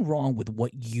nothing wrong with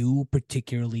what you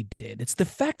particularly did. It's the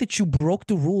fact that you broke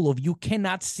the rule of you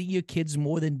cannot see your kids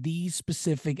more than these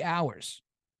specific hours.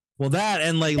 Well, that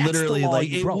and like that's literally like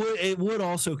it would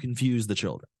also confuse the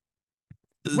children.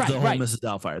 The whole Mrs.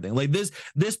 Doubtfire thing. Like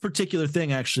this particular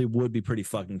thing actually would be pretty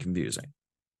fucking confusing.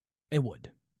 It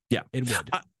would. Yeah. It would.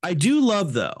 I do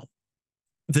love though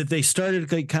that they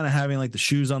started like kind of having like the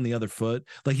shoes on the other foot.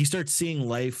 Like he starts seeing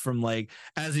life from like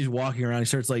as he's walking around, he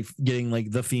starts like getting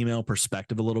like the female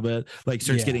perspective a little bit. Like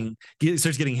starts getting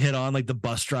hit on like the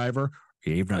bus driver.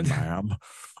 Evening, ma'am.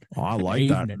 Oh, I like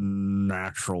that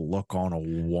natural look on a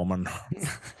woman.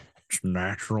 It's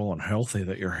natural and healthy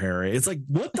that you're hairy. It's like,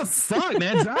 what the fuck,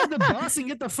 man? Drive the bus and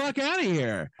get the fuck out of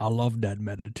here. I love that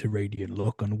Mediterranean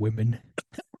look on women.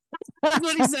 That's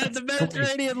what he said, the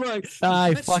Mediterranean look.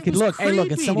 I fucking look. Creepy, hey,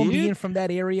 look, if someone being from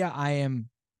that area, I am,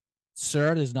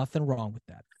 sir, there's nothing wrong with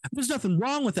that. There's nothing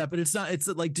wrong with that, but it's not, it's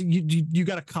like, you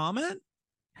got a comment?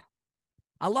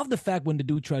 I love the fact when the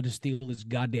dude tried to steal his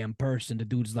goddamn purse and the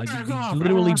dude's like, he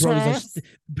literally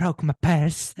broke my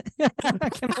purse.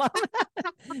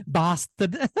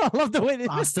 Bastard. I love the way they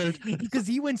bastard. Because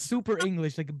he went super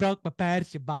English, like, broke my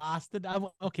purse, you bastard.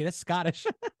 Okay, that's Scottish.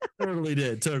 Totally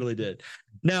did.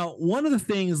 Now, one of the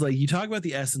things, like, you talk about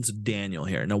the essence of Daniel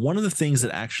here. Now, one of the things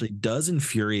that actually does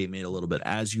infuriate me a little bit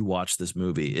as you watch this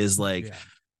movie is like,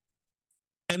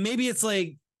 and maybe it's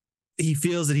like he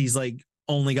feels that he's like,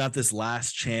 only got this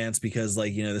last chance because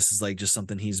like, this is like just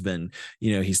something he's been,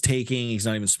 he's taking, he's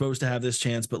not even supposed to have this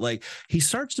chance, but like he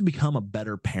starts to become a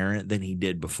better parent than he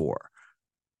did before.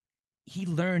 He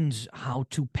learns how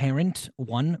to parent,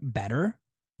 one, better,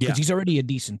 because he's already a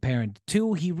decent parent.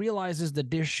 Two, he realizes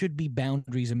that there should be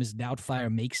boundaries, and Miss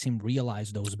Doubtfire makes him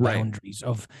realize those boundaries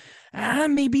of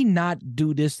maybe not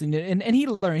do this thing. And he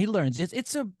learns.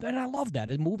 And I love that.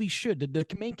 The movie should. The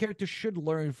main character should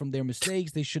learn from their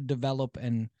mistakes. They should develop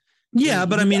and. Yeah,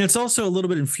 but I mean, it's also a little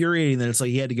bit infuriating that it's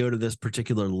like he had to go to this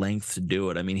particular length to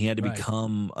do it. I mean, he had to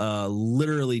become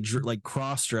literally like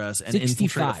cross-dress and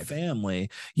infiltrate a family.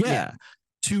 Yeah.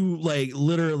 To like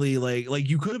literally like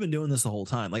you could have been doing this the whole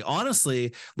time. Like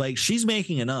honestly, like she's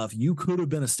making enough. You could have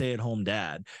been a stay-at-home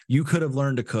dad. You could have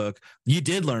learned to cook. You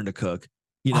did learn to cook.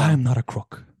 I am not a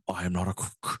cook. I am not a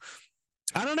cook.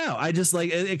 I don't know. I just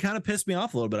like it kind of pissed me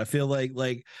off a little bit. I feel like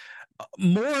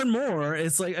more and more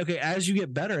it's like, okay, as you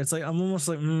get better, it's like I'm almost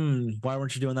like, why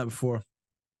weren't you doing that before?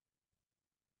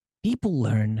 People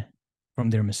learn from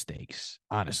their mistakes.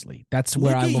 Honestly, that's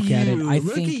where I look at it. I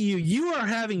think you are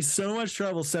having so much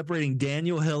trouble separating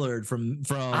Daniel Hillard from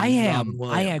I am.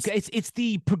 It's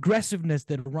the progressiveness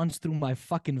that runs through my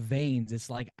fucking veins. It's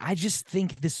like I just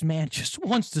think this man just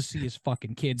wants to see his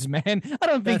fucking kids, man. I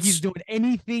don't think he's doing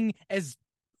anything as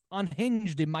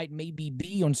unhinged it might maybe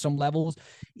be on some levels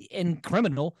and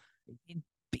criminal.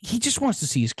 he just wants to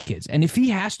see his kids. And if he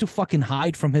has to fucking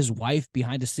hide from his wife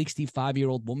behind a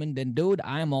 65-year-old woman, then dude,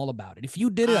 I am all about it. If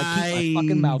you did it, I'd keep my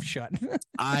fucking mouth shut.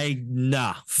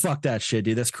 Fuck that shit,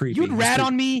 dude. That's creepy. You'd rat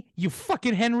on me, you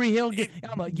fucking Henry Hill.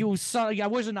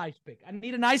 Where's an ice pick? I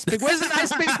need an ice pick. Where's an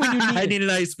ice pick when you need it? I need an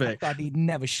ice pick. I thought he'd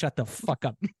never shut the fuck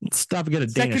up. Stop and get a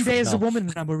Second Danish day as a woman,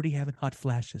 and I'm already having hot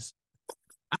flashes.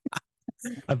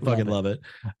 I fucking love it.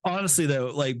 Honestly, though,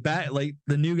 like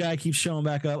the new guy keeps showing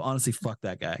back up. Honestly, fuck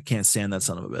that guy. I can't stand that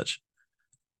son of a bitch.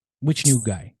 Which new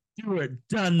guy? Stuart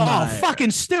done. Oh, fucking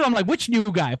Stu. I'm like, which new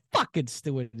guy? Fucking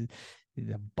Stuart.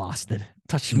 You bastard.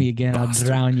 Touch me again. Bastard.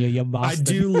 I'll drown you, you bastard.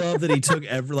 I do love that he took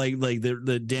every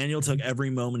the Daniel took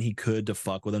every moment he could to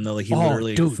fuck with him, though. Like he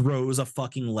literally throws a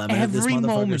fucking lemon at this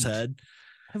motherfucker's head.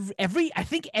 I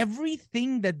think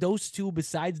everything that those two,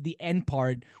 besides the end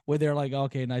part where they're like,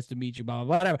 okay, nice to meet you, blah,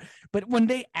 blah, whatever. But when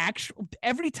they actually,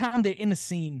 every time they're in a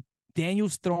scene,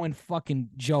 Daniel's throwing fucking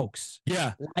jokes.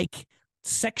 Yeah. Like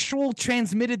sexual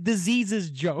transmitted diseases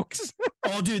jokes.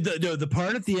 Oh, dude, the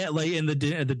part at the end, like in the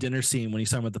dinner scene when he's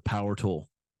talking about the power tool.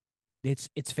 It's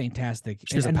fantastic.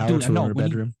 She has a power tool in her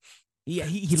bedroom.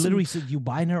 He literally said, "You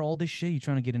buying her all this shit? You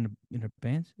trying to get in her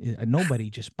pants?"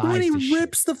 Nobody just buys. When he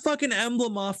rips shit. the fucking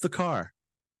emblem off the car,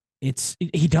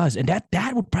 he does, and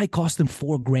that would probably cost him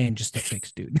 $4,000 just to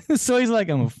fix, dude. So he's like,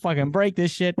 "I'm gonna fucking break this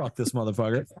shit." Fuck this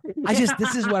motherfucker.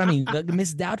 This is what I mean.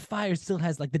 Miss Doubtfire still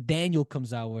has like the Daniel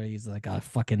comes out where he's like, "I'll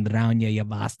fucking drown you, you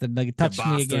bastard! Like touch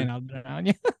me again, I'll drown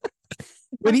you."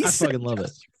 When he said, fucking love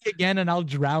it again, and I'll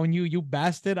drown you, you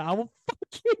bastard!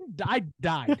 I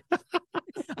died.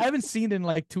 I haven't seen it in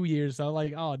like 2 years. So I'm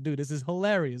like, oh, dude, this is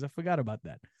hilarious. I forgot about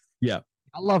that. Yeah.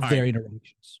 I love their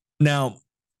interactions. Now,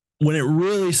 when it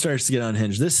really starts to get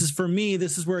unhinged, this is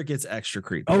where it gets extra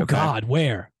creepy. Oh, okay? God,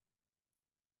 where?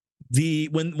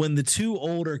 When the two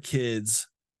older kids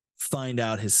find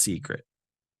out his secret.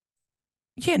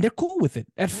 Yeah, and they're cool with it.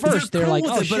 At first, they're like,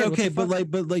 "Oh, shit." Okay,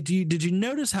 but did you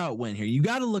notice how it went here? You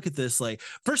got to look at this. Like,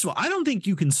 first of all, I don't think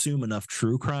you consume enough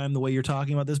true crime the way you're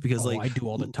talking about this because, I do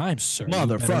all the time, sir.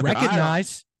 Motherfucker,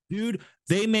 recognize, dude.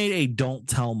 They made a "Don't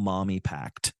Tell Mommy"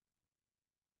 pact.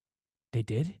 They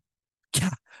did. Yeah,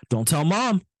 don't tell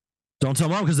mom. Don't tell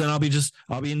mom because then I'll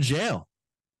be in jail.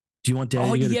 Do you want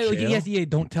daddy to go to jail? Yeah.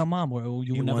 Don't tell mom, or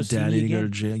you will never want see daddy me to again. go to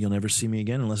jail. You'll never see me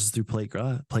again unless it's through plate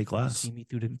glass. See me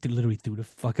literally through the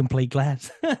fucking plate glass.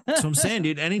 That's what I'm saying,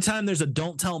 dude. Anytime there's a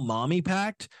 "Don't Tell Mommy"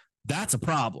 pact, that's a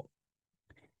problem.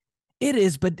 It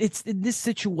is, but it's in this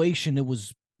situation. It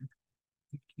was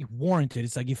warranted.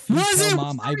 It's like if you tell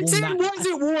mom, I will not. Was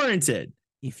it warranted?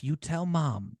 If you tell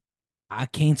mom, I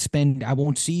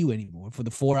won't see you anymore for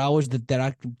the 4 hours that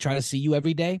I try to see you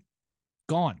every day.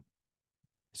 Gone.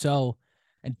 So,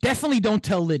 and definitely don't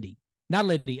tell Liddy. Not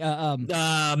Liddy.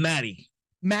 Maddie.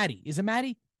 Maddie. Is it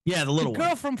Maddie? Yeah, the little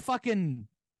girl from fucking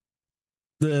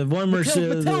the one where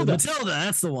Matilda. Matilda.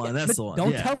 That's the one. That's the one.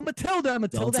 Don't tell Matilda.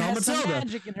 Matilda has some Matilda.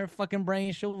 magic in her fucking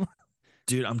brain.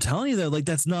 Dude, I'm telling you though, like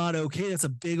that's not okay. That's a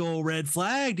big old red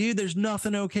flag, dude. There's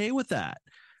nothing okay with that.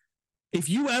 If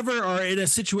you ever are in a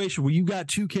situation where you got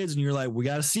two kids and you're like, we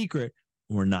got a secret,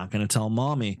 we're not going to tell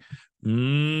mommy.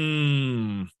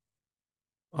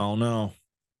 Oh no.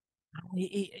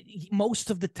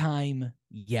 Most of the time,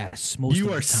 yes.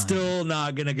 You are still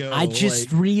not gonna go. I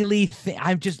just really think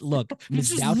look.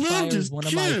 Miss Doubtfire is one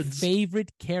of my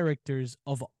favorite characters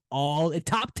of all.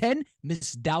 Top 10.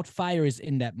 Miss Doubtfire is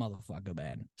in that motherfucker,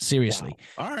 man. Seriously.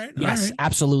 Wow. All right. Yes, all right.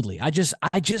 Absolutely. I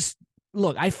just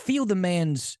look. I feel the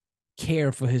man's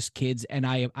care for his kids, and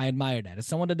I admire that. As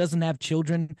someone that doesn't have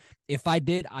children, if I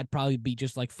did, I'd probably be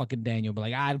just like fucking Daniel, be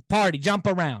like, I'd party, jump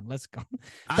around, let's go.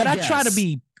 But I'd try to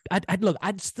be.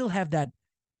 I'd still have that.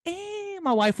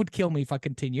 My wife would kill me if I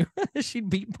continue. She'd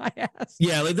beat my ass.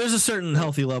 Yeah, like there's a certain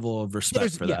healthy level of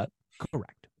respect for that.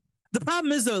 Correct. The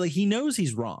problem is though, like he knows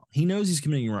he's wrong. He knows he's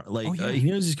committing wrong. Like he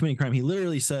knows he's committing crime. He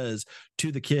literally says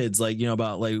to the kids, like,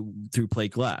 about like through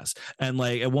plate glass. And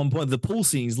like at one point, the pool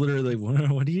scene, he's literally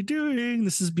like, what are you doing?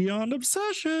 This is beyond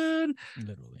obsession.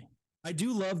 Literally. I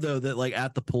do love though that like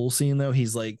at the pool scene though,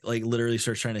 he's like literally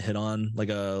starts trying to hit on like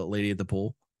a lady at the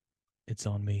pool. It's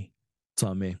on me. It's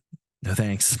on me. No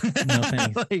thanks. No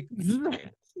thanks.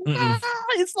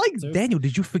 It's like, Daniel,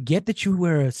 did you forget that you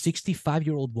were a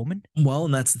 65-year-old woman? Well,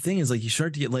 and that's the thing is like you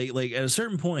start to get like at a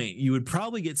certain point, you would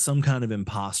probably get some kind of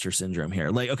imposter syndrome here.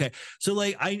 Like, okay, so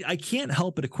like I can't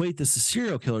help but equate this to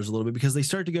serial killers a little bit because they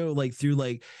start to go like through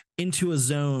like into a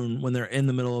zone when they're in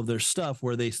the middle of their stuff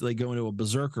where they like go into a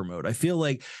berserker mode. I feel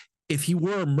like if he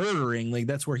were murdering, like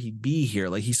that's where he'd be here.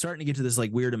 Like he's starting to get to this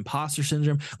like weird imposter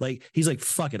syndrome. Like he's like,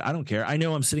 fuck it, I don't care. I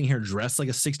know I'm sitting here dressed like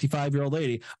a 65-year-old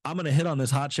lady. I'm gonna hit on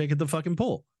this hot chick at the fucking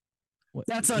pool.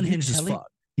 That's Are you unhinged as telling- fuck.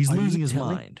 He's are you losing his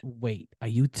telling- mind. Wait, are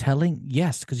you telling?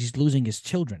 Yes, because he's losing his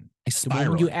children. He's So when you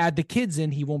spiraling. add the kids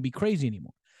in, he won't be crazy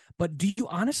anymore. But do you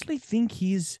honestly think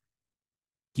he's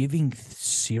giving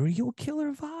serial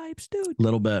killer vibes, dude?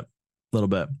 Little bit.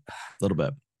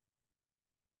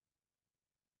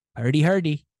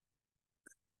 Herdy.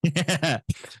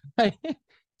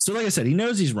 So like I said, he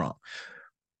knows he's wrong.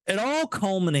 It all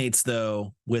culminates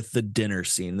though with the dinner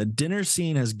scene. The dinner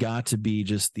scene has got to be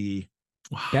just the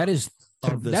that's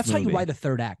how you movie. write a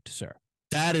third act, sir.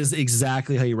 That is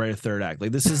exactly how you write a third act.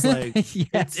 Like this is like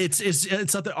yes.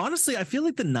 it's something. Honestly, I feel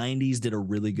like the 90s did a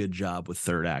really good job with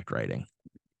third act writing.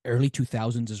 Early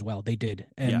 2000s as well. They did.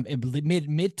 And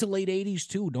mid to late 80s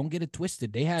too. Don't get it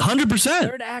twisted. They had 100%.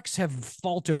 Third acts have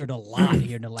faltered a lot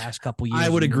here in the last couple years. I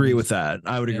would agree with that.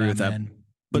 Man.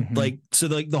 But like, so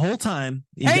like the whole time,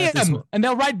 pay them, and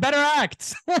they'll write better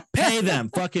acts. Pay them.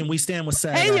 Fucking, we stand with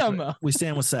SAG. Pay them. We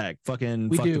stand with SAG.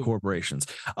 Fucking, fuck the corporations.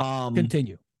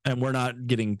 Continue. And we're not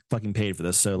getting fucking paid for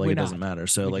this, so like it doesn't matter.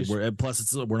 So like we're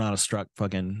not a struck.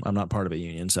 Fucking, I'm not part of a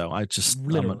union, so I just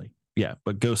literally.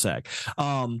 But go SAG.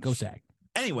 Go SAG.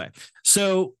 Anyway,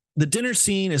 so the dinner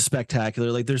scene is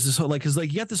spectacular. Like there's this whole because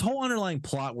you got this whole underlying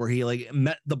plot where he like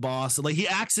met the boss. Like he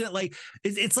accidentally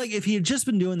it's like if he had just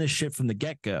been doing this shit from the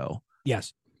get-go.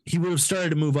 Yes. He would have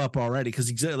started to move up already because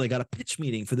he's like got a pitch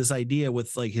meeting for this idea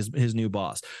with like his new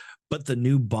boss. But the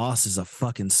new boss is a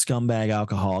fucking scumbag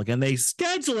alcoholic, and they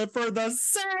schedule it for the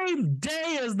same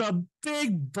day as the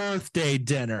big birthday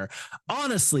dinner.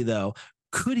 Honestly, though,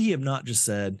 could he have not just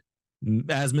said,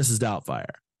 as Mrs. Doubtfire,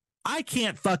 I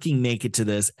can't fucking make it to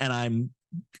this, and I'm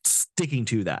sticking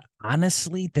to that.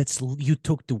 Honestly, you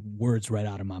took the words right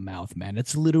out of my mouth, man.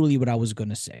 That's literally what I was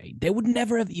gonna say. There would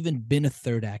never have even been a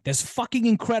third act, as fucking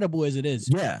incredible as it is.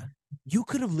 Yeah, you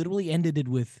could have literally ended it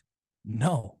with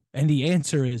no, and the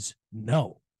answer is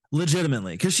no.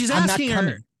 Legitimately, because she's asking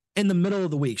her in the middle of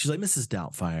the week. She's like, Mrs.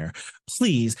 Doubtfire,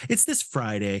 please, it's this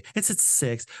Friday. It's at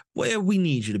 6. We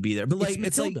need you to be there. But like,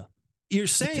 it's like you're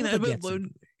saying Matilda that.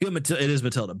 It is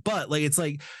Matilda, but like it's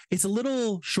a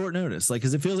little short notice, like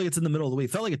because it feels like it's in the middle of the week.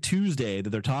 It felt like a Tuesday that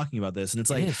they're talking about this, and it's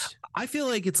like I feel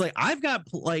like it's like I've got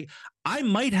like I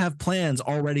might have plans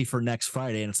already for next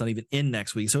Friday, and it's not even in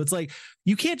next week. So it's like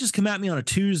you can't just come at me on a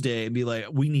Tuesday and be like,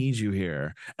 we need you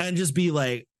here, and just be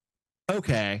like,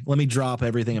 okay, let me drop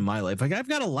everything in my life. Like I've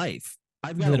got a life.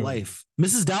 I've got a life.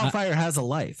 Mrs. Doubtfire has a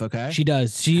life. Okay, she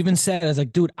does. She even said, "I was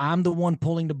like, dude, I'm the one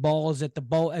pulling the balls at the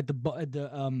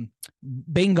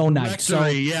bingo night." So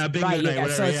bingo night.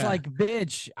 Whatever, so it's like,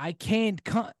 bitch, I can't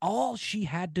come. All she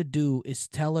had to do is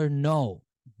tell her no.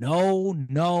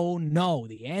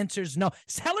 The answer's no.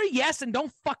 Tell her yes and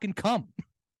don't fucking come.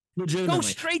 Go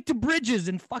straight to Bridges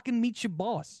and fucking meet your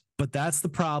boss. But that's the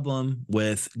problem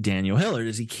with Daniel Hillard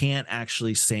is he can't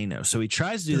actually say no. So he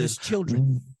tries to do this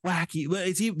children wacky,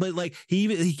 but like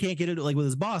he can't get it like with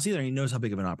his boss either. He knows how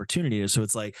big of an opportunity it is. So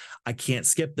it's like, I can't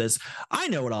skip this. I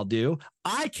know what I'll do.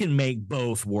 I can make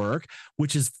both work,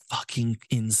 which is fucking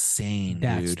insane.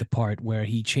 That's the part where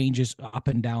he changes up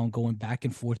and down, going back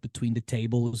and forth between the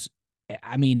tables.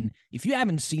 I mean, if you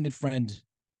haven't seen it, friend,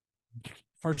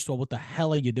 first of all, what the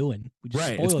hell are you doing?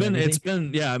 Right. It's been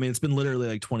I mean, it's been literally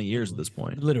like 20 years at this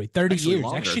point. Literally 30 years.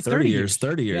 Longer. Actually, 30 years.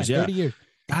 30 years. Yeah. 30 years.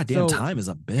 God damn, time is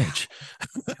a bitch.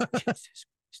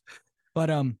 But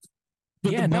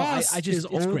the boss I just is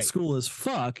old school as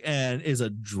fuck and is a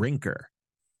drinker.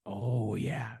 Oh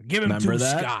yeah. Give him 2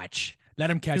 scotch. Let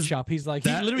him catch up. He's like,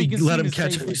 let him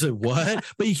catch up. He's like, what?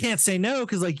 But you can't say no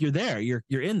because like you're there. You're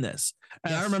in this.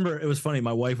 And I remember it was funny.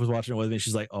 My wife was watching it with me.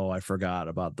 She's like, oh, I forgot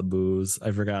about the booze.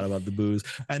 And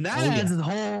that adds a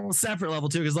whole separate level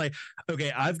too. Because like,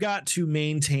 okay, I've got to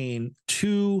maintain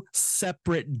 2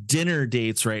 separate dinner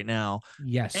dates right now.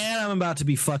 Yes. And I'm about to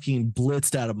be fucking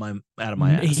blitzed out of my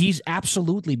ass. He's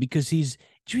absolutely, because he's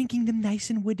drinking them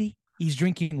nice and witty. He's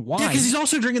drinking wine. Yeah, because he's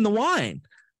also drinking the wine.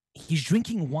 He's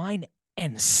drinking wine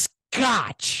and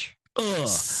scotch. Ugh.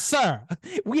 Sir,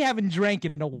 we haven't drank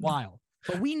in a while,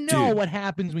 but we know what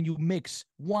happens when you mix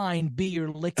wine, beer,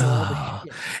 liquor, all the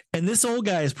shit. And this old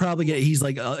guy is probably he's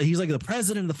like the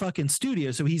president of the fucking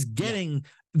studio, so he's getting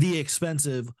the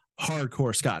expensive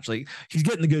hardcore scotch. Like he's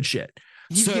getting the good shit.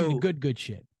 He's getting the good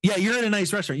shit. Yeah, you're in a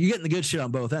nice restaurant. You're getting the good shit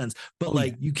on both ends,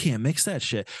 but you can't mix that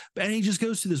shit. And he just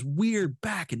goes through this weird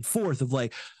back and forth of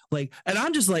like, and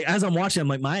I'm just like, as I'm watching, I'm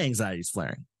like, my anxiety's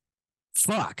flaring.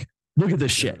 Fuck, look at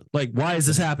this shit. Like, why is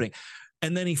this happening?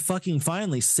 And then he fucking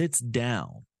finally sits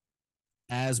down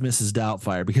as Mrs.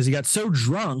 Doubtfire because he got so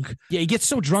drunk. Yeah, he gets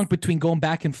so drunk between going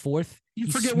back and forth. You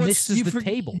forget the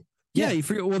table. Yeah, you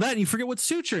forget. Well, you forget what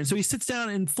suits her. And so he sits down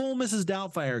in full Mrs.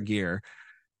 Doubtfire gear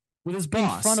with his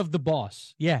boss in front of the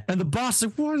boss. Yeah, and the boss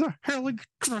like, "Why the hell are you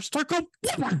dressed like a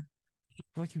woman?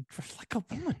 like you dressed like a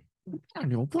woman."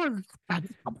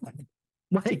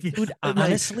 Like, Dude, like,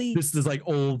 honestly, this is like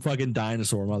old fucking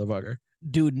dinosaur motherfucker.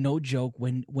 dude, no joke.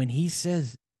 When he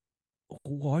says,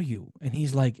 "Who are you?" and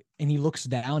he's like, and he looks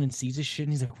down and sees his shit,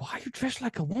 and he's like, "Why are you dressed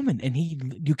like a woman?" And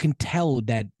you can tell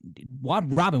that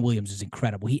Robin Williams is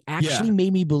incredible. He actually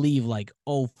made me believe, like,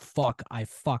 oh fuck, I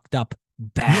fucked up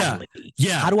badly.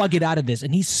 Yeah. How do I get out of this?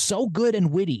 And he's so good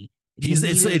and witty. It's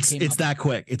that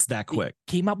quick. It's that quick.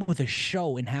 Came up with a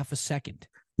show in half a second.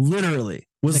 Literally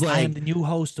was like, I am the new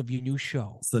host of your new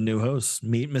show. It's the new host.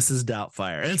 Meet Mrs.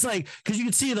 Doubtfire. And it's like, because you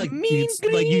can see like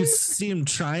you see him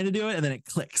trying to do it, and then it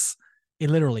clicks. It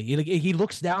literally, he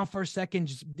looks down for a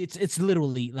second. It's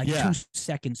literally like 2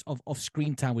 seconds of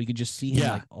screen time where you can just see him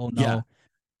like, oh no,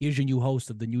 here's your new host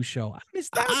of the new show.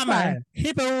 I'm a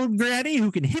hip old granny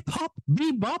who can hip hop,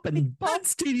 bebop, and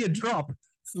dance till you drop.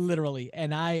 Literally,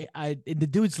 and the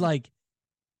dude's like,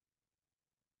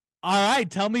 all right,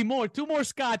 tell me more. 2 more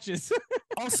scotches.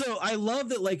 Also, I love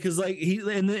that, like, because like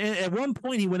and at one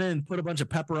point he went in and put a bunch of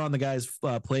pepper on the guy's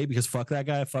plate because fuck that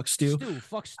guy, fuck Stu.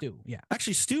 Fuck Stu. Yeah.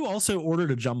 Actually, Stu also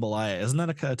ordered a jambalaya. Isn't that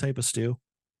a type of stew?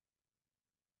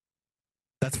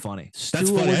 That's funny. That's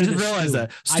funny. I didn't realize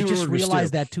that. I just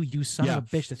realized that too. You son of a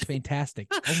bitch. That's fantastic.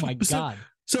 Oh my god.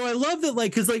 So I love that,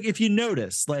 like, because like if you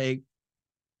notice, like,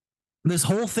 this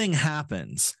whole thing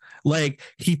happens, like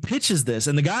he pitches this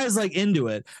and the guy's like into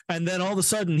it, and then all of a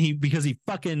sudden because he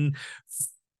fucking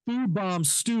food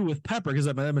bombs Stu with pepper because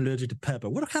I'm allergic to pepper.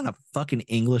 What kind of fucking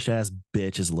English ass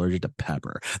bitch is allergic to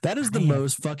pepper? That is the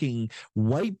most fucking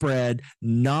white bread,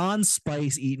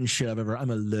 non-spice eating shit I've ever.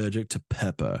 I'm allergic to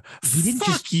pepper. He didn't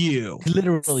Fuck you.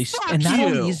 Literally. Fuck and not you.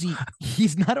 only is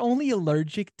he's not only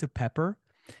allergic to pepper,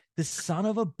 the son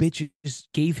of a bitch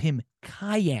just gave him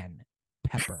cayenne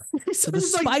pepper. So the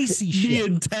spicy like shit. The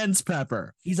intense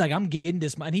pepper. He's like, I'm getting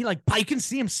this, man. He like, you can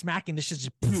see him smacking this shit.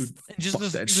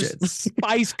 Just that shit. The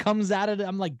spice comes out of it.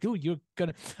 I'm like, dude, I'm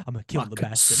gonna kill the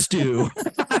bastard. Stu.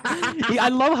 I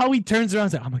love how he turns around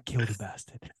and says, I'm gonna kill the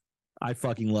bastard. I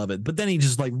fucking love it. But then he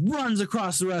just like runs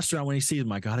across the restaurant when he sees,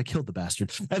 my God, I killed the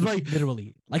bastard. And like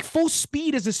literally, like full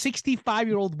speed as a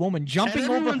 65-year-old woman jumping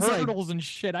over hurdles and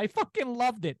shit. I fucking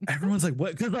loved it. Everyone's like,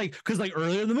 what? Because like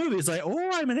earlier in the movie, it's like, oh,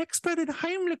 I'm an expert in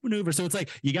Heimlich maneuver. So it's like,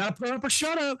 you got to put up or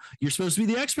shut up. You're supposed to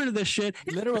be the expert of this shit.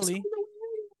 Literally.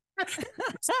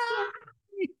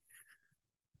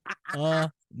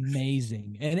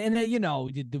 Amazing. And you know,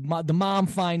 the mom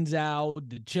finds out,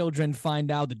 the children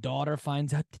find out, the daughter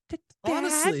finds out.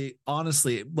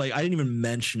 Honestly, like I didn't even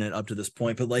mention it up to this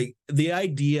point, but like the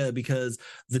idea, because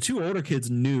the 2 older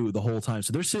kids knew the whole time,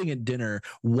 so they're sitting at dinner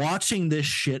watching this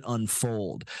shit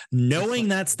unfold, knowing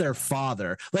that's their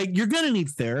father. Like, you're gonna need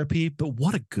therapy, but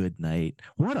what a good night!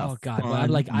 What a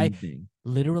evening.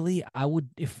 I would,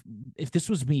 if this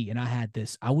was me and I had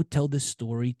this, I would tell this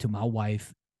story to my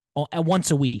wife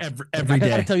once a week. Every day. I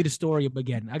gotta tell you the story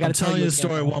again. I gotta tell you the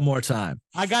story one more time.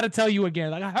 I gotta tell you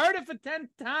again. Like, I heard it for 10th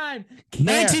time.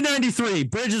 1993,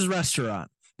 Bridges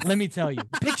Restaurant. Let me tell you.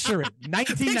 Picture it.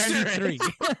 1993.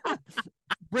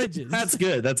 Bridges. That's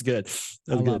good. That's good.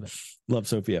 Love it. Love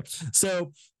Sophia.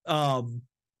 So, but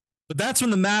that's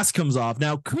when the mask comes off.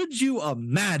 Now, could you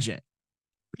imagine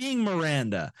being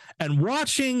Miranda and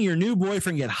watching your new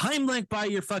boyfriend get Heimlich by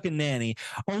your fucking nanny,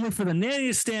 only for the nanny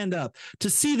to stand up to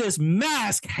see this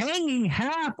mask hanging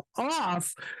half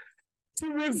off to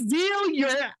reveal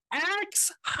your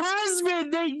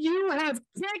ex-husband that you have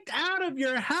kicked out of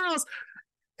your house,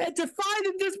 and to find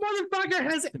that this motherfucker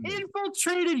has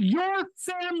infiltrated your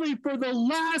family for the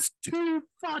last 2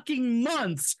 fucking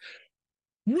months?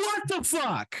 What the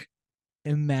fuck?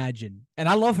 Imagine. And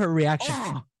I love her reaction.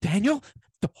 Daniel?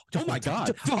 Oh my God.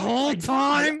 The whole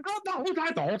time. The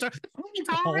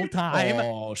whole time.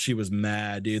 Oh, she was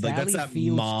mad, dude. Like, that's that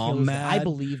mom mad. I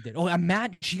believed it. Oh, I'm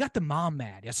mad. She got the mom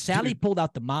mad. Yeah, Sally pulled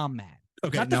out the mom mad.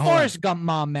 Okay, not the Forrest Gump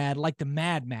mom mad, like the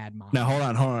mad mom. Now hold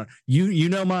on. You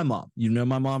know my mom. You know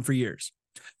my mom for years.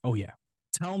 Oh yeah.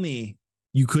 Tell me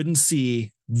you couldn't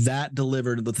see that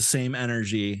delivered with the same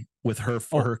energy with her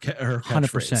for her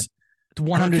 100%.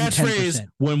 110%.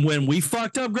 When we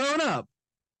fucked up growing up,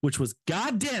 which was,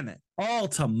 God damn it, all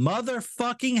to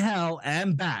motherfucking hell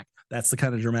and back. That's the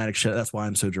kind of dramatic shit. That's why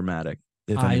I'm so dramatic.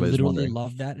 I literally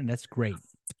love that, and that's great.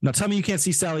 Now tell me you can't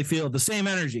see Sally Field. The same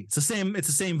energy. It's the same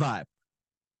vibe.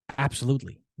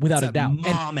 Absolutely. Without a doubt.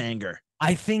 Mom anger.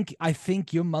 I think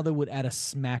your mother would add a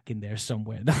smack in there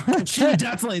somewhere. She would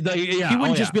definitely. He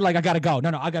wouldn't just be like, I gotta go.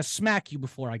 No, I gotta smack you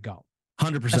before I go.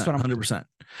 100%. 100%.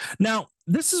 Now,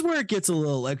 this is where it gets a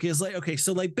little like, it's like, okay,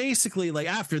 so like basically, like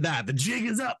after that, the jig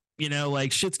is up. You know,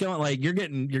 like shit's going, like you're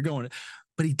going,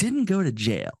 but he didn't go to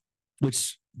jail,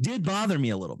 which did bother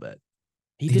me a little bit.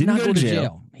 He did not go to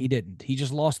jail. He didn't. He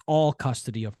just lost all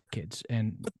custody of kids.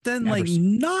 But then, like,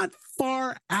 not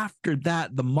far after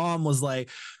that, the mom was like,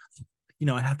 you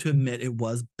know, I have to admit it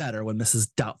was better when Mrs.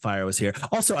 Doubtfire was here.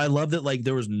 Also, I love that, like,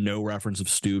 there was no reference of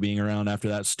Stu being around after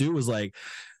that. Stu was like,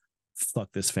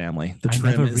 fuck this family. The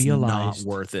trim is not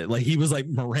worth it. Like, he was like,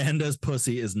 Miranda's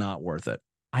pussy is not worth it.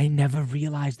 I never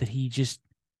realized that he just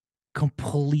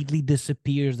completely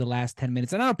disappears the last 10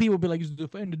 minutes. And I know people will be like, he's the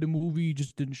end of the movie, he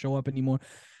just didn't show up anymore.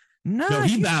 No,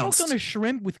 he bounced on a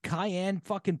shrimp with cayenne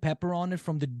fucking pepper on it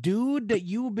from the dude that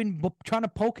you've been trying to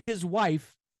poke his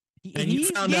wife. And you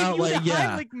found out, like,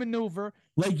 yeah, maneuver.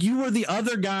 Like you were the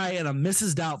other guy in a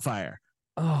Mrs. Doubtfire.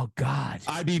 Oh God!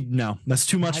 No, that's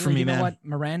too much for me, man. You know what,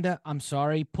 Miranda? I'm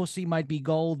sorry. Pussy might be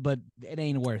gold, but it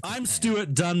ain't worth it. I'm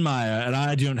Stuart Dunmire, and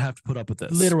I don't have to put up with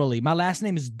this. Literally, my last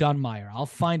name is Dunmire. I'll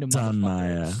find him.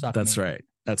 Dunmire. That's right.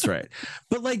 That's right.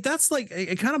 But like, that's like,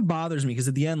 it kind of bothers me because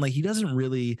at the end, like, he doesn't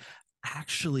really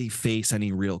actually face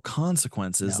any real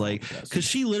consequences. No, like, because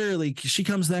she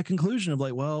comes to that conclusion of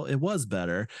like, well, it was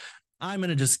better. I'm going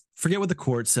to just forget what the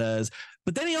court says.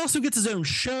 But then he also gets his own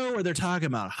show where they're talking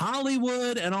about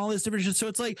Hollywood and all this different shit. So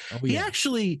it's like,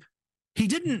 he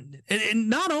didn't, and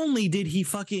not only did he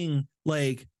fucking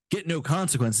like get no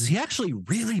consequences, he actually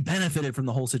really benefited from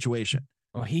the whole situation.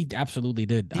 Oh, he absolutely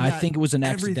did. I think it was an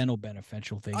accidental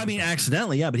beneficial thing. I mean,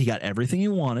 accidentally, yeah, but he got everything he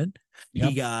wanted. Yep.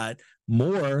 He got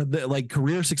more like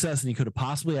career success than he could have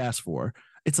possibly asked for.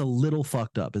 It's a little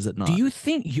fucked up, is it not? Do you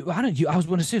think I was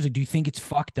going to say, do you think it's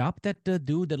fucked up that the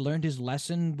dude that learned his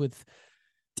lesson with?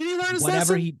 Did he learn his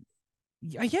lesson?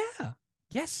 Yeah.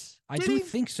 Yes, I do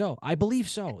think so. I believe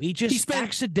so. He just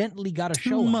accidentally got a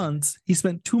show. 2 months. He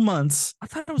spent 2 months. I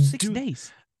thought it was 6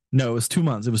 days. No, it was 2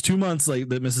 months. It was 2 months like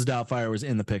that Mrs. Doubtfire was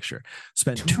in the picture.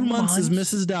 Spent 2 months as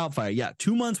Mrs. Doubtfire. Yeah,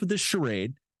 2 months with this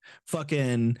charade.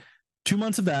 Fucking 2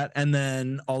 months of that. And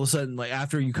then all of a sudden, like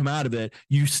after you come out of it,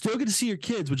 you still get to see your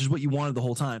kids, which is what you wanted the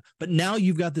whole time. But now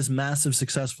you've got this massive,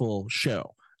 successful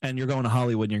show and you're going to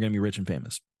Hollywood and you're going to be rich and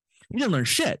famous. You didn't learn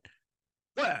shit.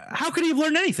 How could he have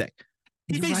learned anything?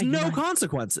 He faced no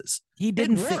consequences. He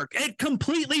didn't work. It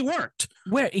completely worked.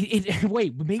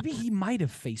 Wait, maybe he might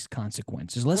have faced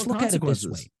consequences. Let's look at it this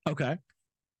way. Okay.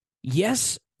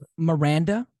 Yes,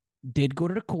 Miranda did go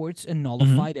to the courts and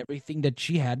nullified everything that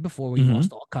she had before we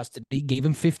lost all custody, gave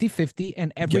him 50-50,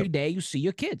 and every day you see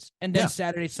your kids. And then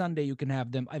Saturday, Sunday, you can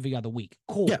have them every other week.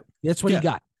 Cool. Yeah. That's what he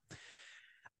got.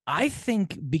 I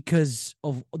think because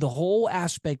of the whole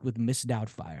aspect with Miss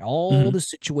Doubtfire, all the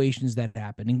situations that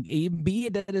happened, and be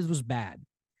it that it was bad,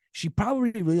 she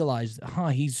probably realized,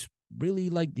 he's really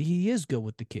like, he is good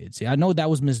with the kids. Yeah, I know that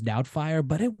was Miss Doubtfire,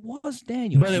 but it was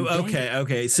Daniel. But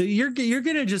okay. So you're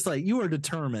gonna just like, you are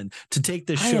determined to take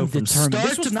this show from start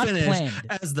to finish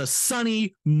as the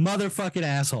sunny motherfucking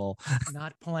asshole.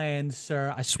 Not planned,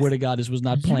 sir. I swear to God, this was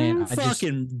not planned.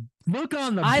 Look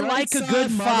on the I like a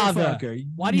good father.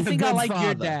 Why do you think I like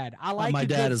your dad? I like my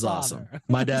dad is awesome.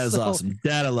 My dad is awesome.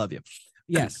 Dad, I love you.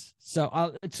 Yes. I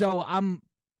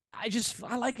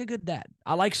like a good dad.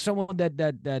 I like someone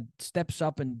that steps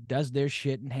up and does their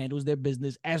shit and handles their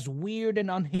business, as weird and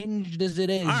unhinged as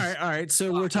it is. All right.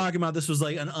 So we're talking about this was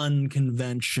like an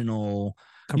unconventional.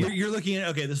 You're looking at,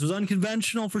 okay, this was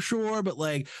unconventional for sure, but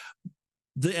like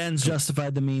the ends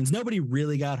justified the means. Nobody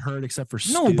really got hurt except for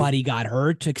Stu. Nobody got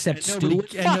hurt except Stu.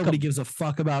 Nobody gives a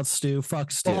fuck about Stu.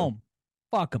 Fuck Stu. Boom.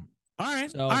 Fuck him. All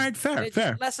right,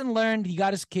 fair. Lesson learned. He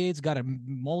got his kids, got a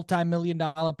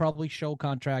multi-million-dollar probably show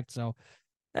contract. So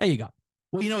there you go.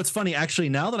 Well, you know, it's funny. Actually,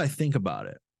 now that I think about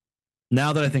it,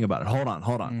 hold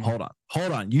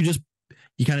on. You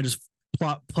kind of just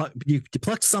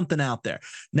pluck something out there.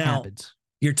 Now,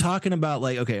 you're talking about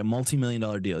like, okay, a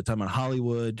multi-million-dollar deal. You're talking about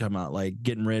Hollywood, talking about like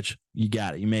getting rich. You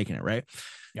got it. You're making it, right?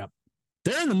 Yep.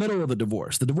 They're in the middle of a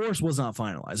divorce. The divorce was not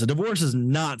finalized. The divorce is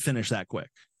not finished that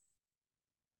quick.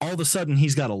 All of a sudden,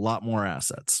 he's got a lot more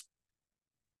assets.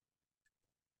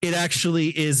 It actually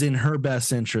is in her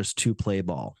best interest to play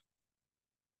ball.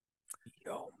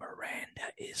 Yo, Miranda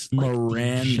is like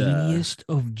the genius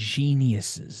of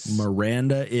geniuses.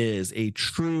 Miranda is a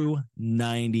true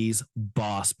 90s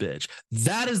boss bitch.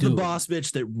 That is the boss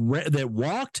bitch that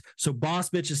walked, so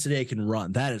boss bitches today can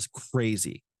run. That is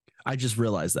crazy. I just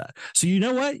realized that. So you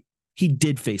know what? He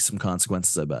did face some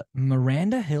consequences, I bet.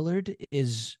 Miranda Hillard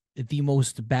is the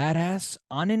most badass,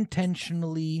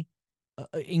 unintentionally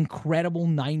incredible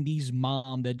 90s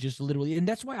mom that just literally, and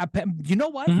that's why you know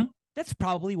what? That's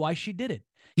probably why she did it.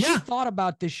 She thought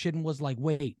about this shit and was like,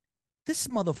 wait, this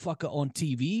motherfucker on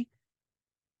TV,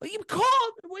 You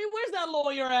called. Where's that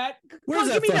lawyer at? Where's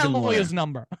that give me that fucking lawyer? lawyer's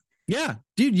number. Yeah,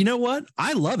 dude. You know what?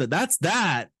 I love it.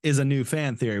 That is a new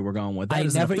fan theory we're going with. That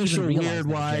is never an official even weird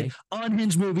wide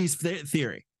unhinged movies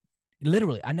theory.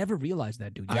 Literally, I never realized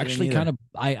that, dude. You actually kind of,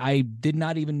 I did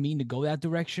not even mean to go that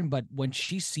direction, but when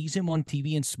she sees him on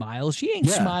TV and smiles, she ain't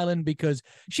smiling because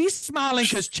she's smiling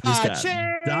because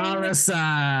cha-ching. Dollar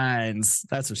signs.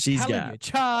 That's what she's got.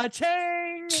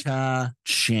 Cha-ching.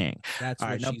 Cha-ching. That's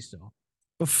what she saw.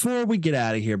 Before we get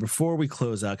out of here, before we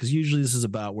close out, because usually this is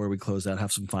about where we close out,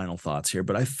 have some final thoughts here,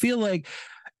 but I feel like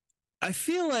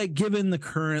given the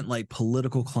current like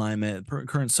political climate,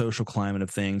 current social climate of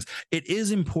things, it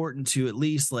is important to at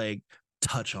least like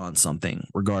touch on something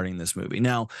regarding this movie.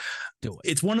 Now,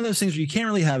 it's one of those things where you can't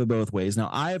really have it both ways.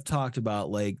 Now, I have talked about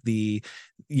like the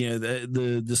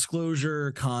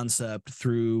disclosure concept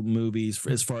through movies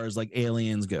as far as like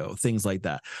aliens go, things like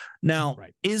that. Now,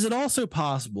 is it also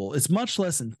possible, it's much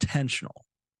less intentional,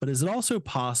 but is it also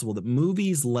possible that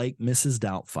movies like Mrs.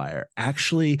 Doubtfire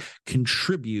actually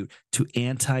contribute to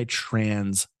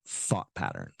anti-trans thought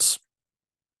patterns?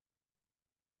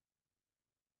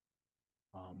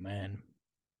 Oh, man.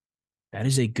 That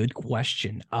is a good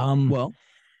question. Well,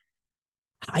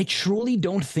 I truly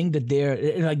don't think that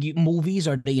they're like movies,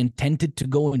 are they intended to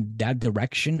go in that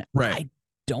direction? Right. I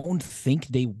don't think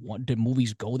they want the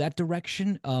movies go that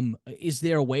direction. Is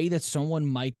there a way that someone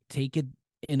might take it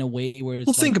in a way where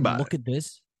it's think about look at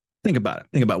this? Think about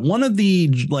it. One of the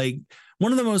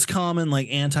most common like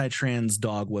anti-trans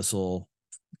dog whistle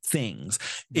things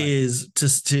is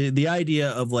to the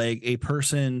idea of like a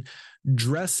person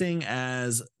dressing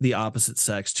as the opposite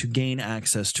sex to gain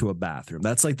access to a bathroom.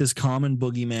 That's like this common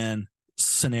boogeyman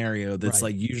scenario that's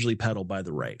like usually peddled by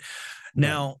the right.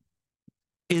 Now,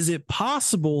 is it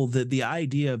possible that the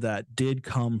idea of that did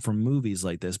come from movies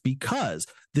like this? Because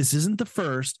this isn't the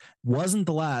first, wasn't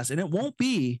the last, and it won't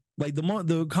be like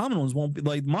the common ones won't be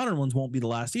like modern ones won't be the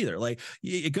last either. Like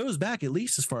it goes back at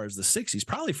least as far as the 60s,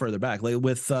 probably further back, like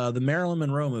with the Marilyn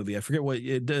Monroe movie. I forget what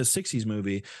the 60s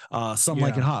movie, Some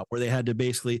Like It Hot, where they had to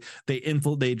basically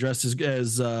they dressed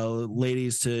as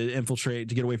ladies to infiltrate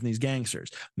to get away from these gangsters.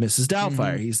 Mrs.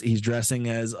 Doubtfire, he's dressing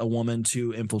as a woman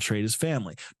to infiltrate his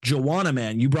family. Joanna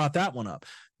Man, you brought that one up.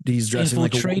 He's dressing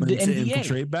like a woman to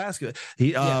infiltrate basket.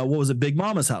 What was it? Big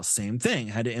Mama's House, same thing.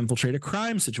 Had to infiltrate a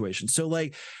crime situation. So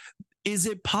like, is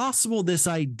it possible this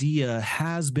idea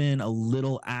has been a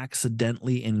little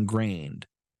accidentally ingrained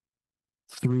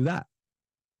through that?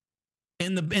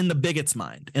 In the bigot's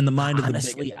mind, in the mind of the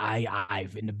bigot.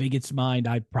 Honestly, in the bigot's mind,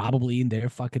 I probably in their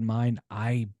fucking mind,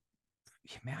 I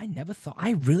never thought.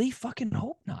 I really fucking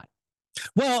hope not.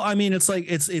 Well, I mean, it's like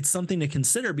it's something to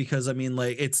consider, because I mean,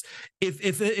 like, it's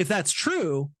if that's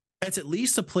true, that's at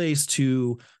least a place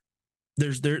to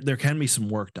there can be some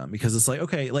work done, because it's like,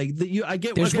 okay, like I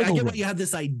get what you have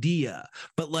this idea,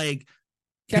 but like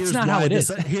that's not how it is.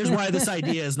 Here's why this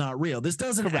idea is not real. This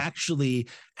doesn't actually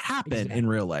happen in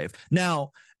real life.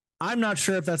 Now, I'm not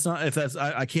sure if that's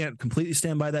I can't completely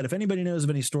stand by that. If anybody knows of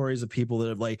any stories of people that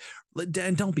have like,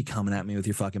 and don't be coming at me with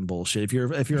your fucking bullshit. If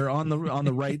you're on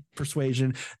the right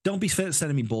persuasion, don't be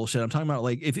sending me bullshit. I'm talking about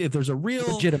like if there's a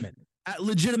real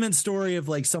legitimate story of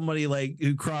like somebody like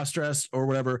who cross-dressed or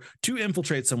whatever to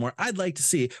infiltrate somewhere, I'd like to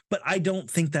see, but I don't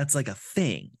think that's like a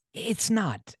thing. It's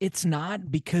not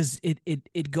because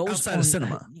it goes outside of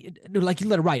cinema. Like you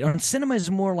let it right on cinema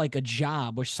is more like a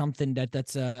job or something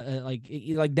that's like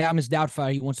Miss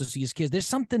Doubtfire. He wants to see his kids. There's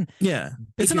something. Yeah,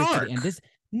 it's an art.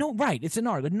 It's an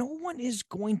art, but no one is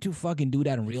going to fucking do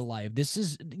that in real life.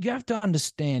 You have to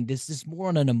understand, this is more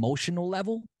on an emotional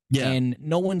level. Yeah, and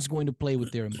no one's going to play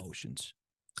with their emotions.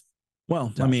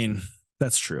 Well, I mean,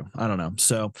 that's true. I don't know.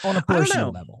 So on a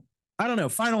personal level, I don't know.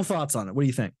 Final thoughts on it. What do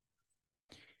you think?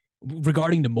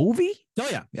 Regarding the movie? Oh,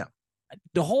 yeah.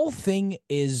 The whole thing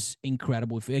is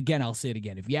incredible. I'll say it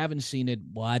again. If you haven't seen it,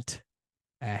 what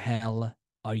the hell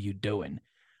are you doing?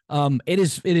 It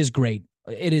is great.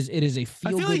 It is a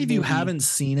feel. I feel like if you haven't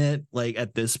seen it, like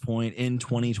at this point in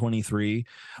 2023,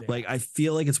 like I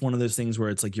feel like it's one of those things where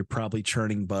it's like you're probably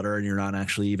churning butter and you're not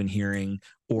actually even hearing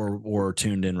or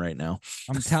tuned in right now.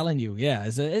 I'm telling you, yeah,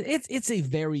 it's a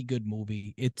very good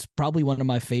movie. It's probably one of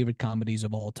my favorite comedies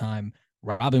of all time.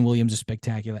 Robin Williams is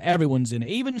spectacular. Everyone's in it.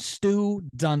 Even Stu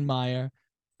Dunmire.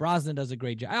 Brosnan does a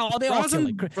great job. Oh, they all kill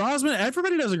it. Brosnan,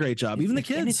 everybody does a great job, even the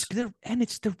kids. And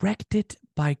it's directed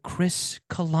by Chris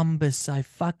Columbus. I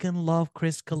fucking love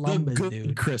Chris Columbus,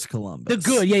 dude. Chris Columbus. The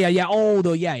good, yeah. Old,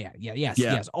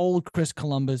 yes. Old Chris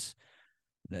Columbus.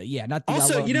 Yeah, not the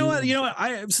also, you know what?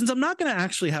 Since I'm not going to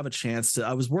actually have a chance to,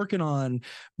 I was working on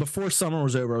before summer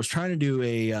was over. I was trying to do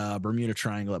a Bermuda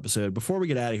Triangle episode. Before we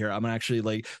get out of here, I'm gonna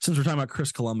actually since we're talking about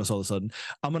Chris Columbus all of a sudden,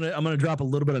 I'm gonna drop a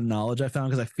little bit of knowledge I found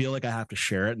because I feel like I have to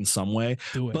share it in some way.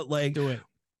 Do it. But do it.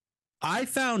 I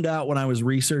found out when I was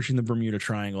researching the Bermuda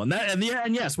Triangle,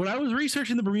 and yes, when I was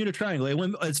researching the Bermuda Triangle, it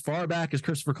went as far back as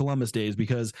Christopher Columbus days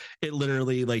because it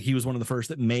literally he was one of the first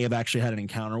that may have actually had an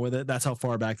encounter with it. That's how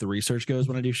far back the research goes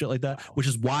when I do shit like that, which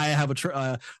is why I have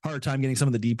a hard time getting some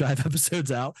of the deep dive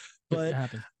episodes out. But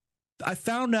I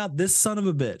found out this son of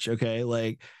a bitch, okay,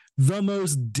 the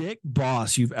most dick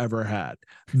boss you've ever had.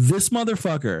 This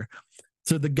motherfucker.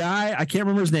 So the guy, I can't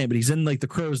remember his name, but he's in the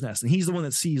crow's nest, and he's the one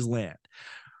that sees land.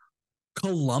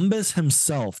 Columbus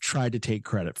himself tried to take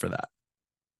credit for that.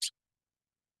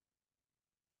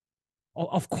 Oh,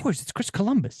 of course, it's Chris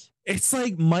Columbus. It's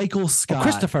like Michael Scott.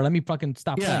 Christopher, let me fucking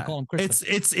stop calling him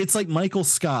Christopher. It's like Michael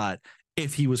Scott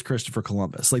if he was Christopher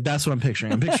Columbus. That's what I'm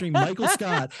picturing. I'm picturing Michael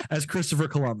Scott as Christopher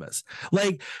Columbus.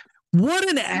 What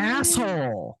an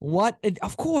asshole. What?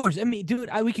 Of course. I mean, dude,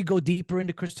 we could go deeper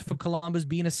into Christopher Columbus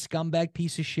being a scumbag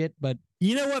piece of shit, but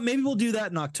you know what? Maybe we'll do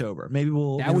that in October.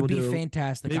 That would be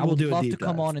fantastic. I would love to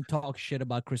come on and talk shit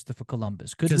about Christopher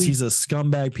Columbus because he's a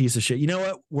scumbag piece of shit. You know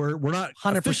what? We're not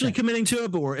 100%. Officially committing to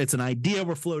it, but it's an idea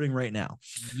we're floating right now.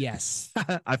 Yes.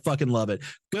 I fucking love it.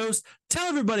 Ghost, tell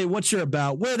everybody what you're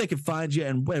about, where they can find you,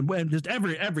 and just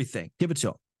everything. Give it to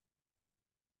them.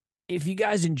 If you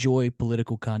guys enjoy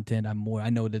political content, I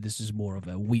know that this is more of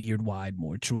a weird, wide,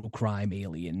 more true crime,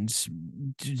 aliens,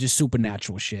 just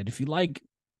supernatural shit. If you like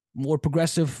more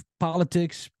progressive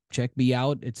politics, check me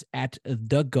out. It's at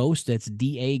The Ghost. That's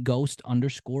DA_Ghost_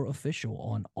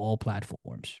 on all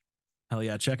platforms. Hell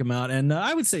yeah, check them out. And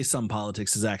I would say some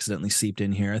politics has accidentally seeped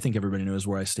in here. I think everybody knows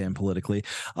where I stand politically.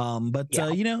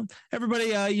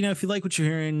 Everybody, if you like what you're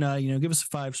hearing, give us a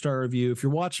 5-star review. If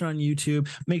you're watching on YouTube,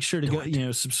 make sure to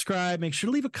go, subscribe. Make sure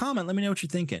to leave a comment. Let me know what you're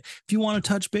thinking. If you want to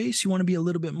touch base, you want to be a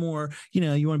little bit more,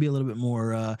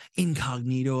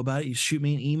 incognito about it, you shoot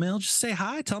me an email. Just say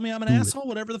hi. Tell me I'm an asshole.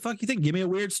 Whatever the fuck you think. Give me a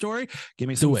weird story. Give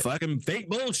me some fucking fake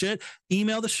bullshit.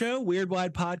 Email the show,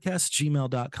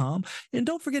 weirdwidepodcast@gmail.com. And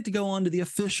don't forget to go on to the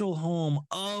official home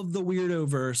of the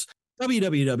Weirdoverse,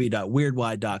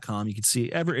 www.weirdwide.com. You can see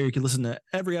you can listen to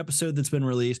every episode that's been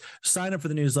released. Sign up for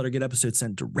the newsletter, get episodes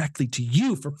sent directly to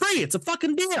you for free. It's a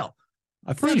fucking deal.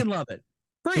 I fucking love it.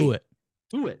 Free.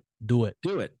 Do it.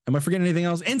 Am I forgetting anything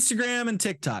else? Instagram and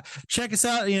TikTok. Check us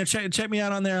out. Check me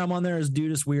out on there. I'm on there as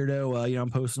Dudist Weirdo. I'm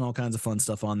posting all kinds of fun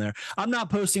stuff on there. I'm not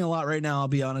posting a lot right now. I'll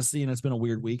be honest. It's been a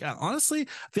weird week. I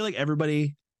feel like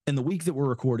everybody in the week that we're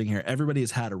recording here, everybody has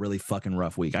had a really fucking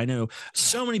rough week. I know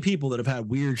so many people that have had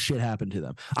weird shit happen to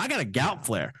them. I got a gout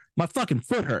flare. My fucking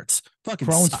foot hurts. Fucking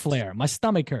Crohn's flare. My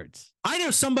stomach hurts. I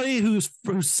know somebody whose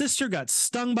sister got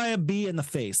stung by a bee in the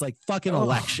face, fucking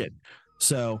election.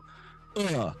 So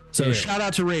shout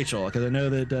out to Rachel because I know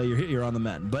that you're on the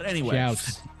mend. But anyway,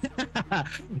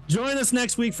 join us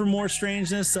next week for more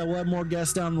strangeness. We'll have more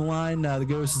guests down the line. The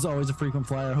Ghost is always a frequent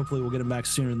flyer. Hopefully, we'll get him back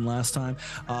sooner than last time.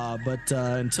 But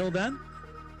until then,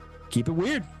 keep it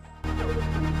weird.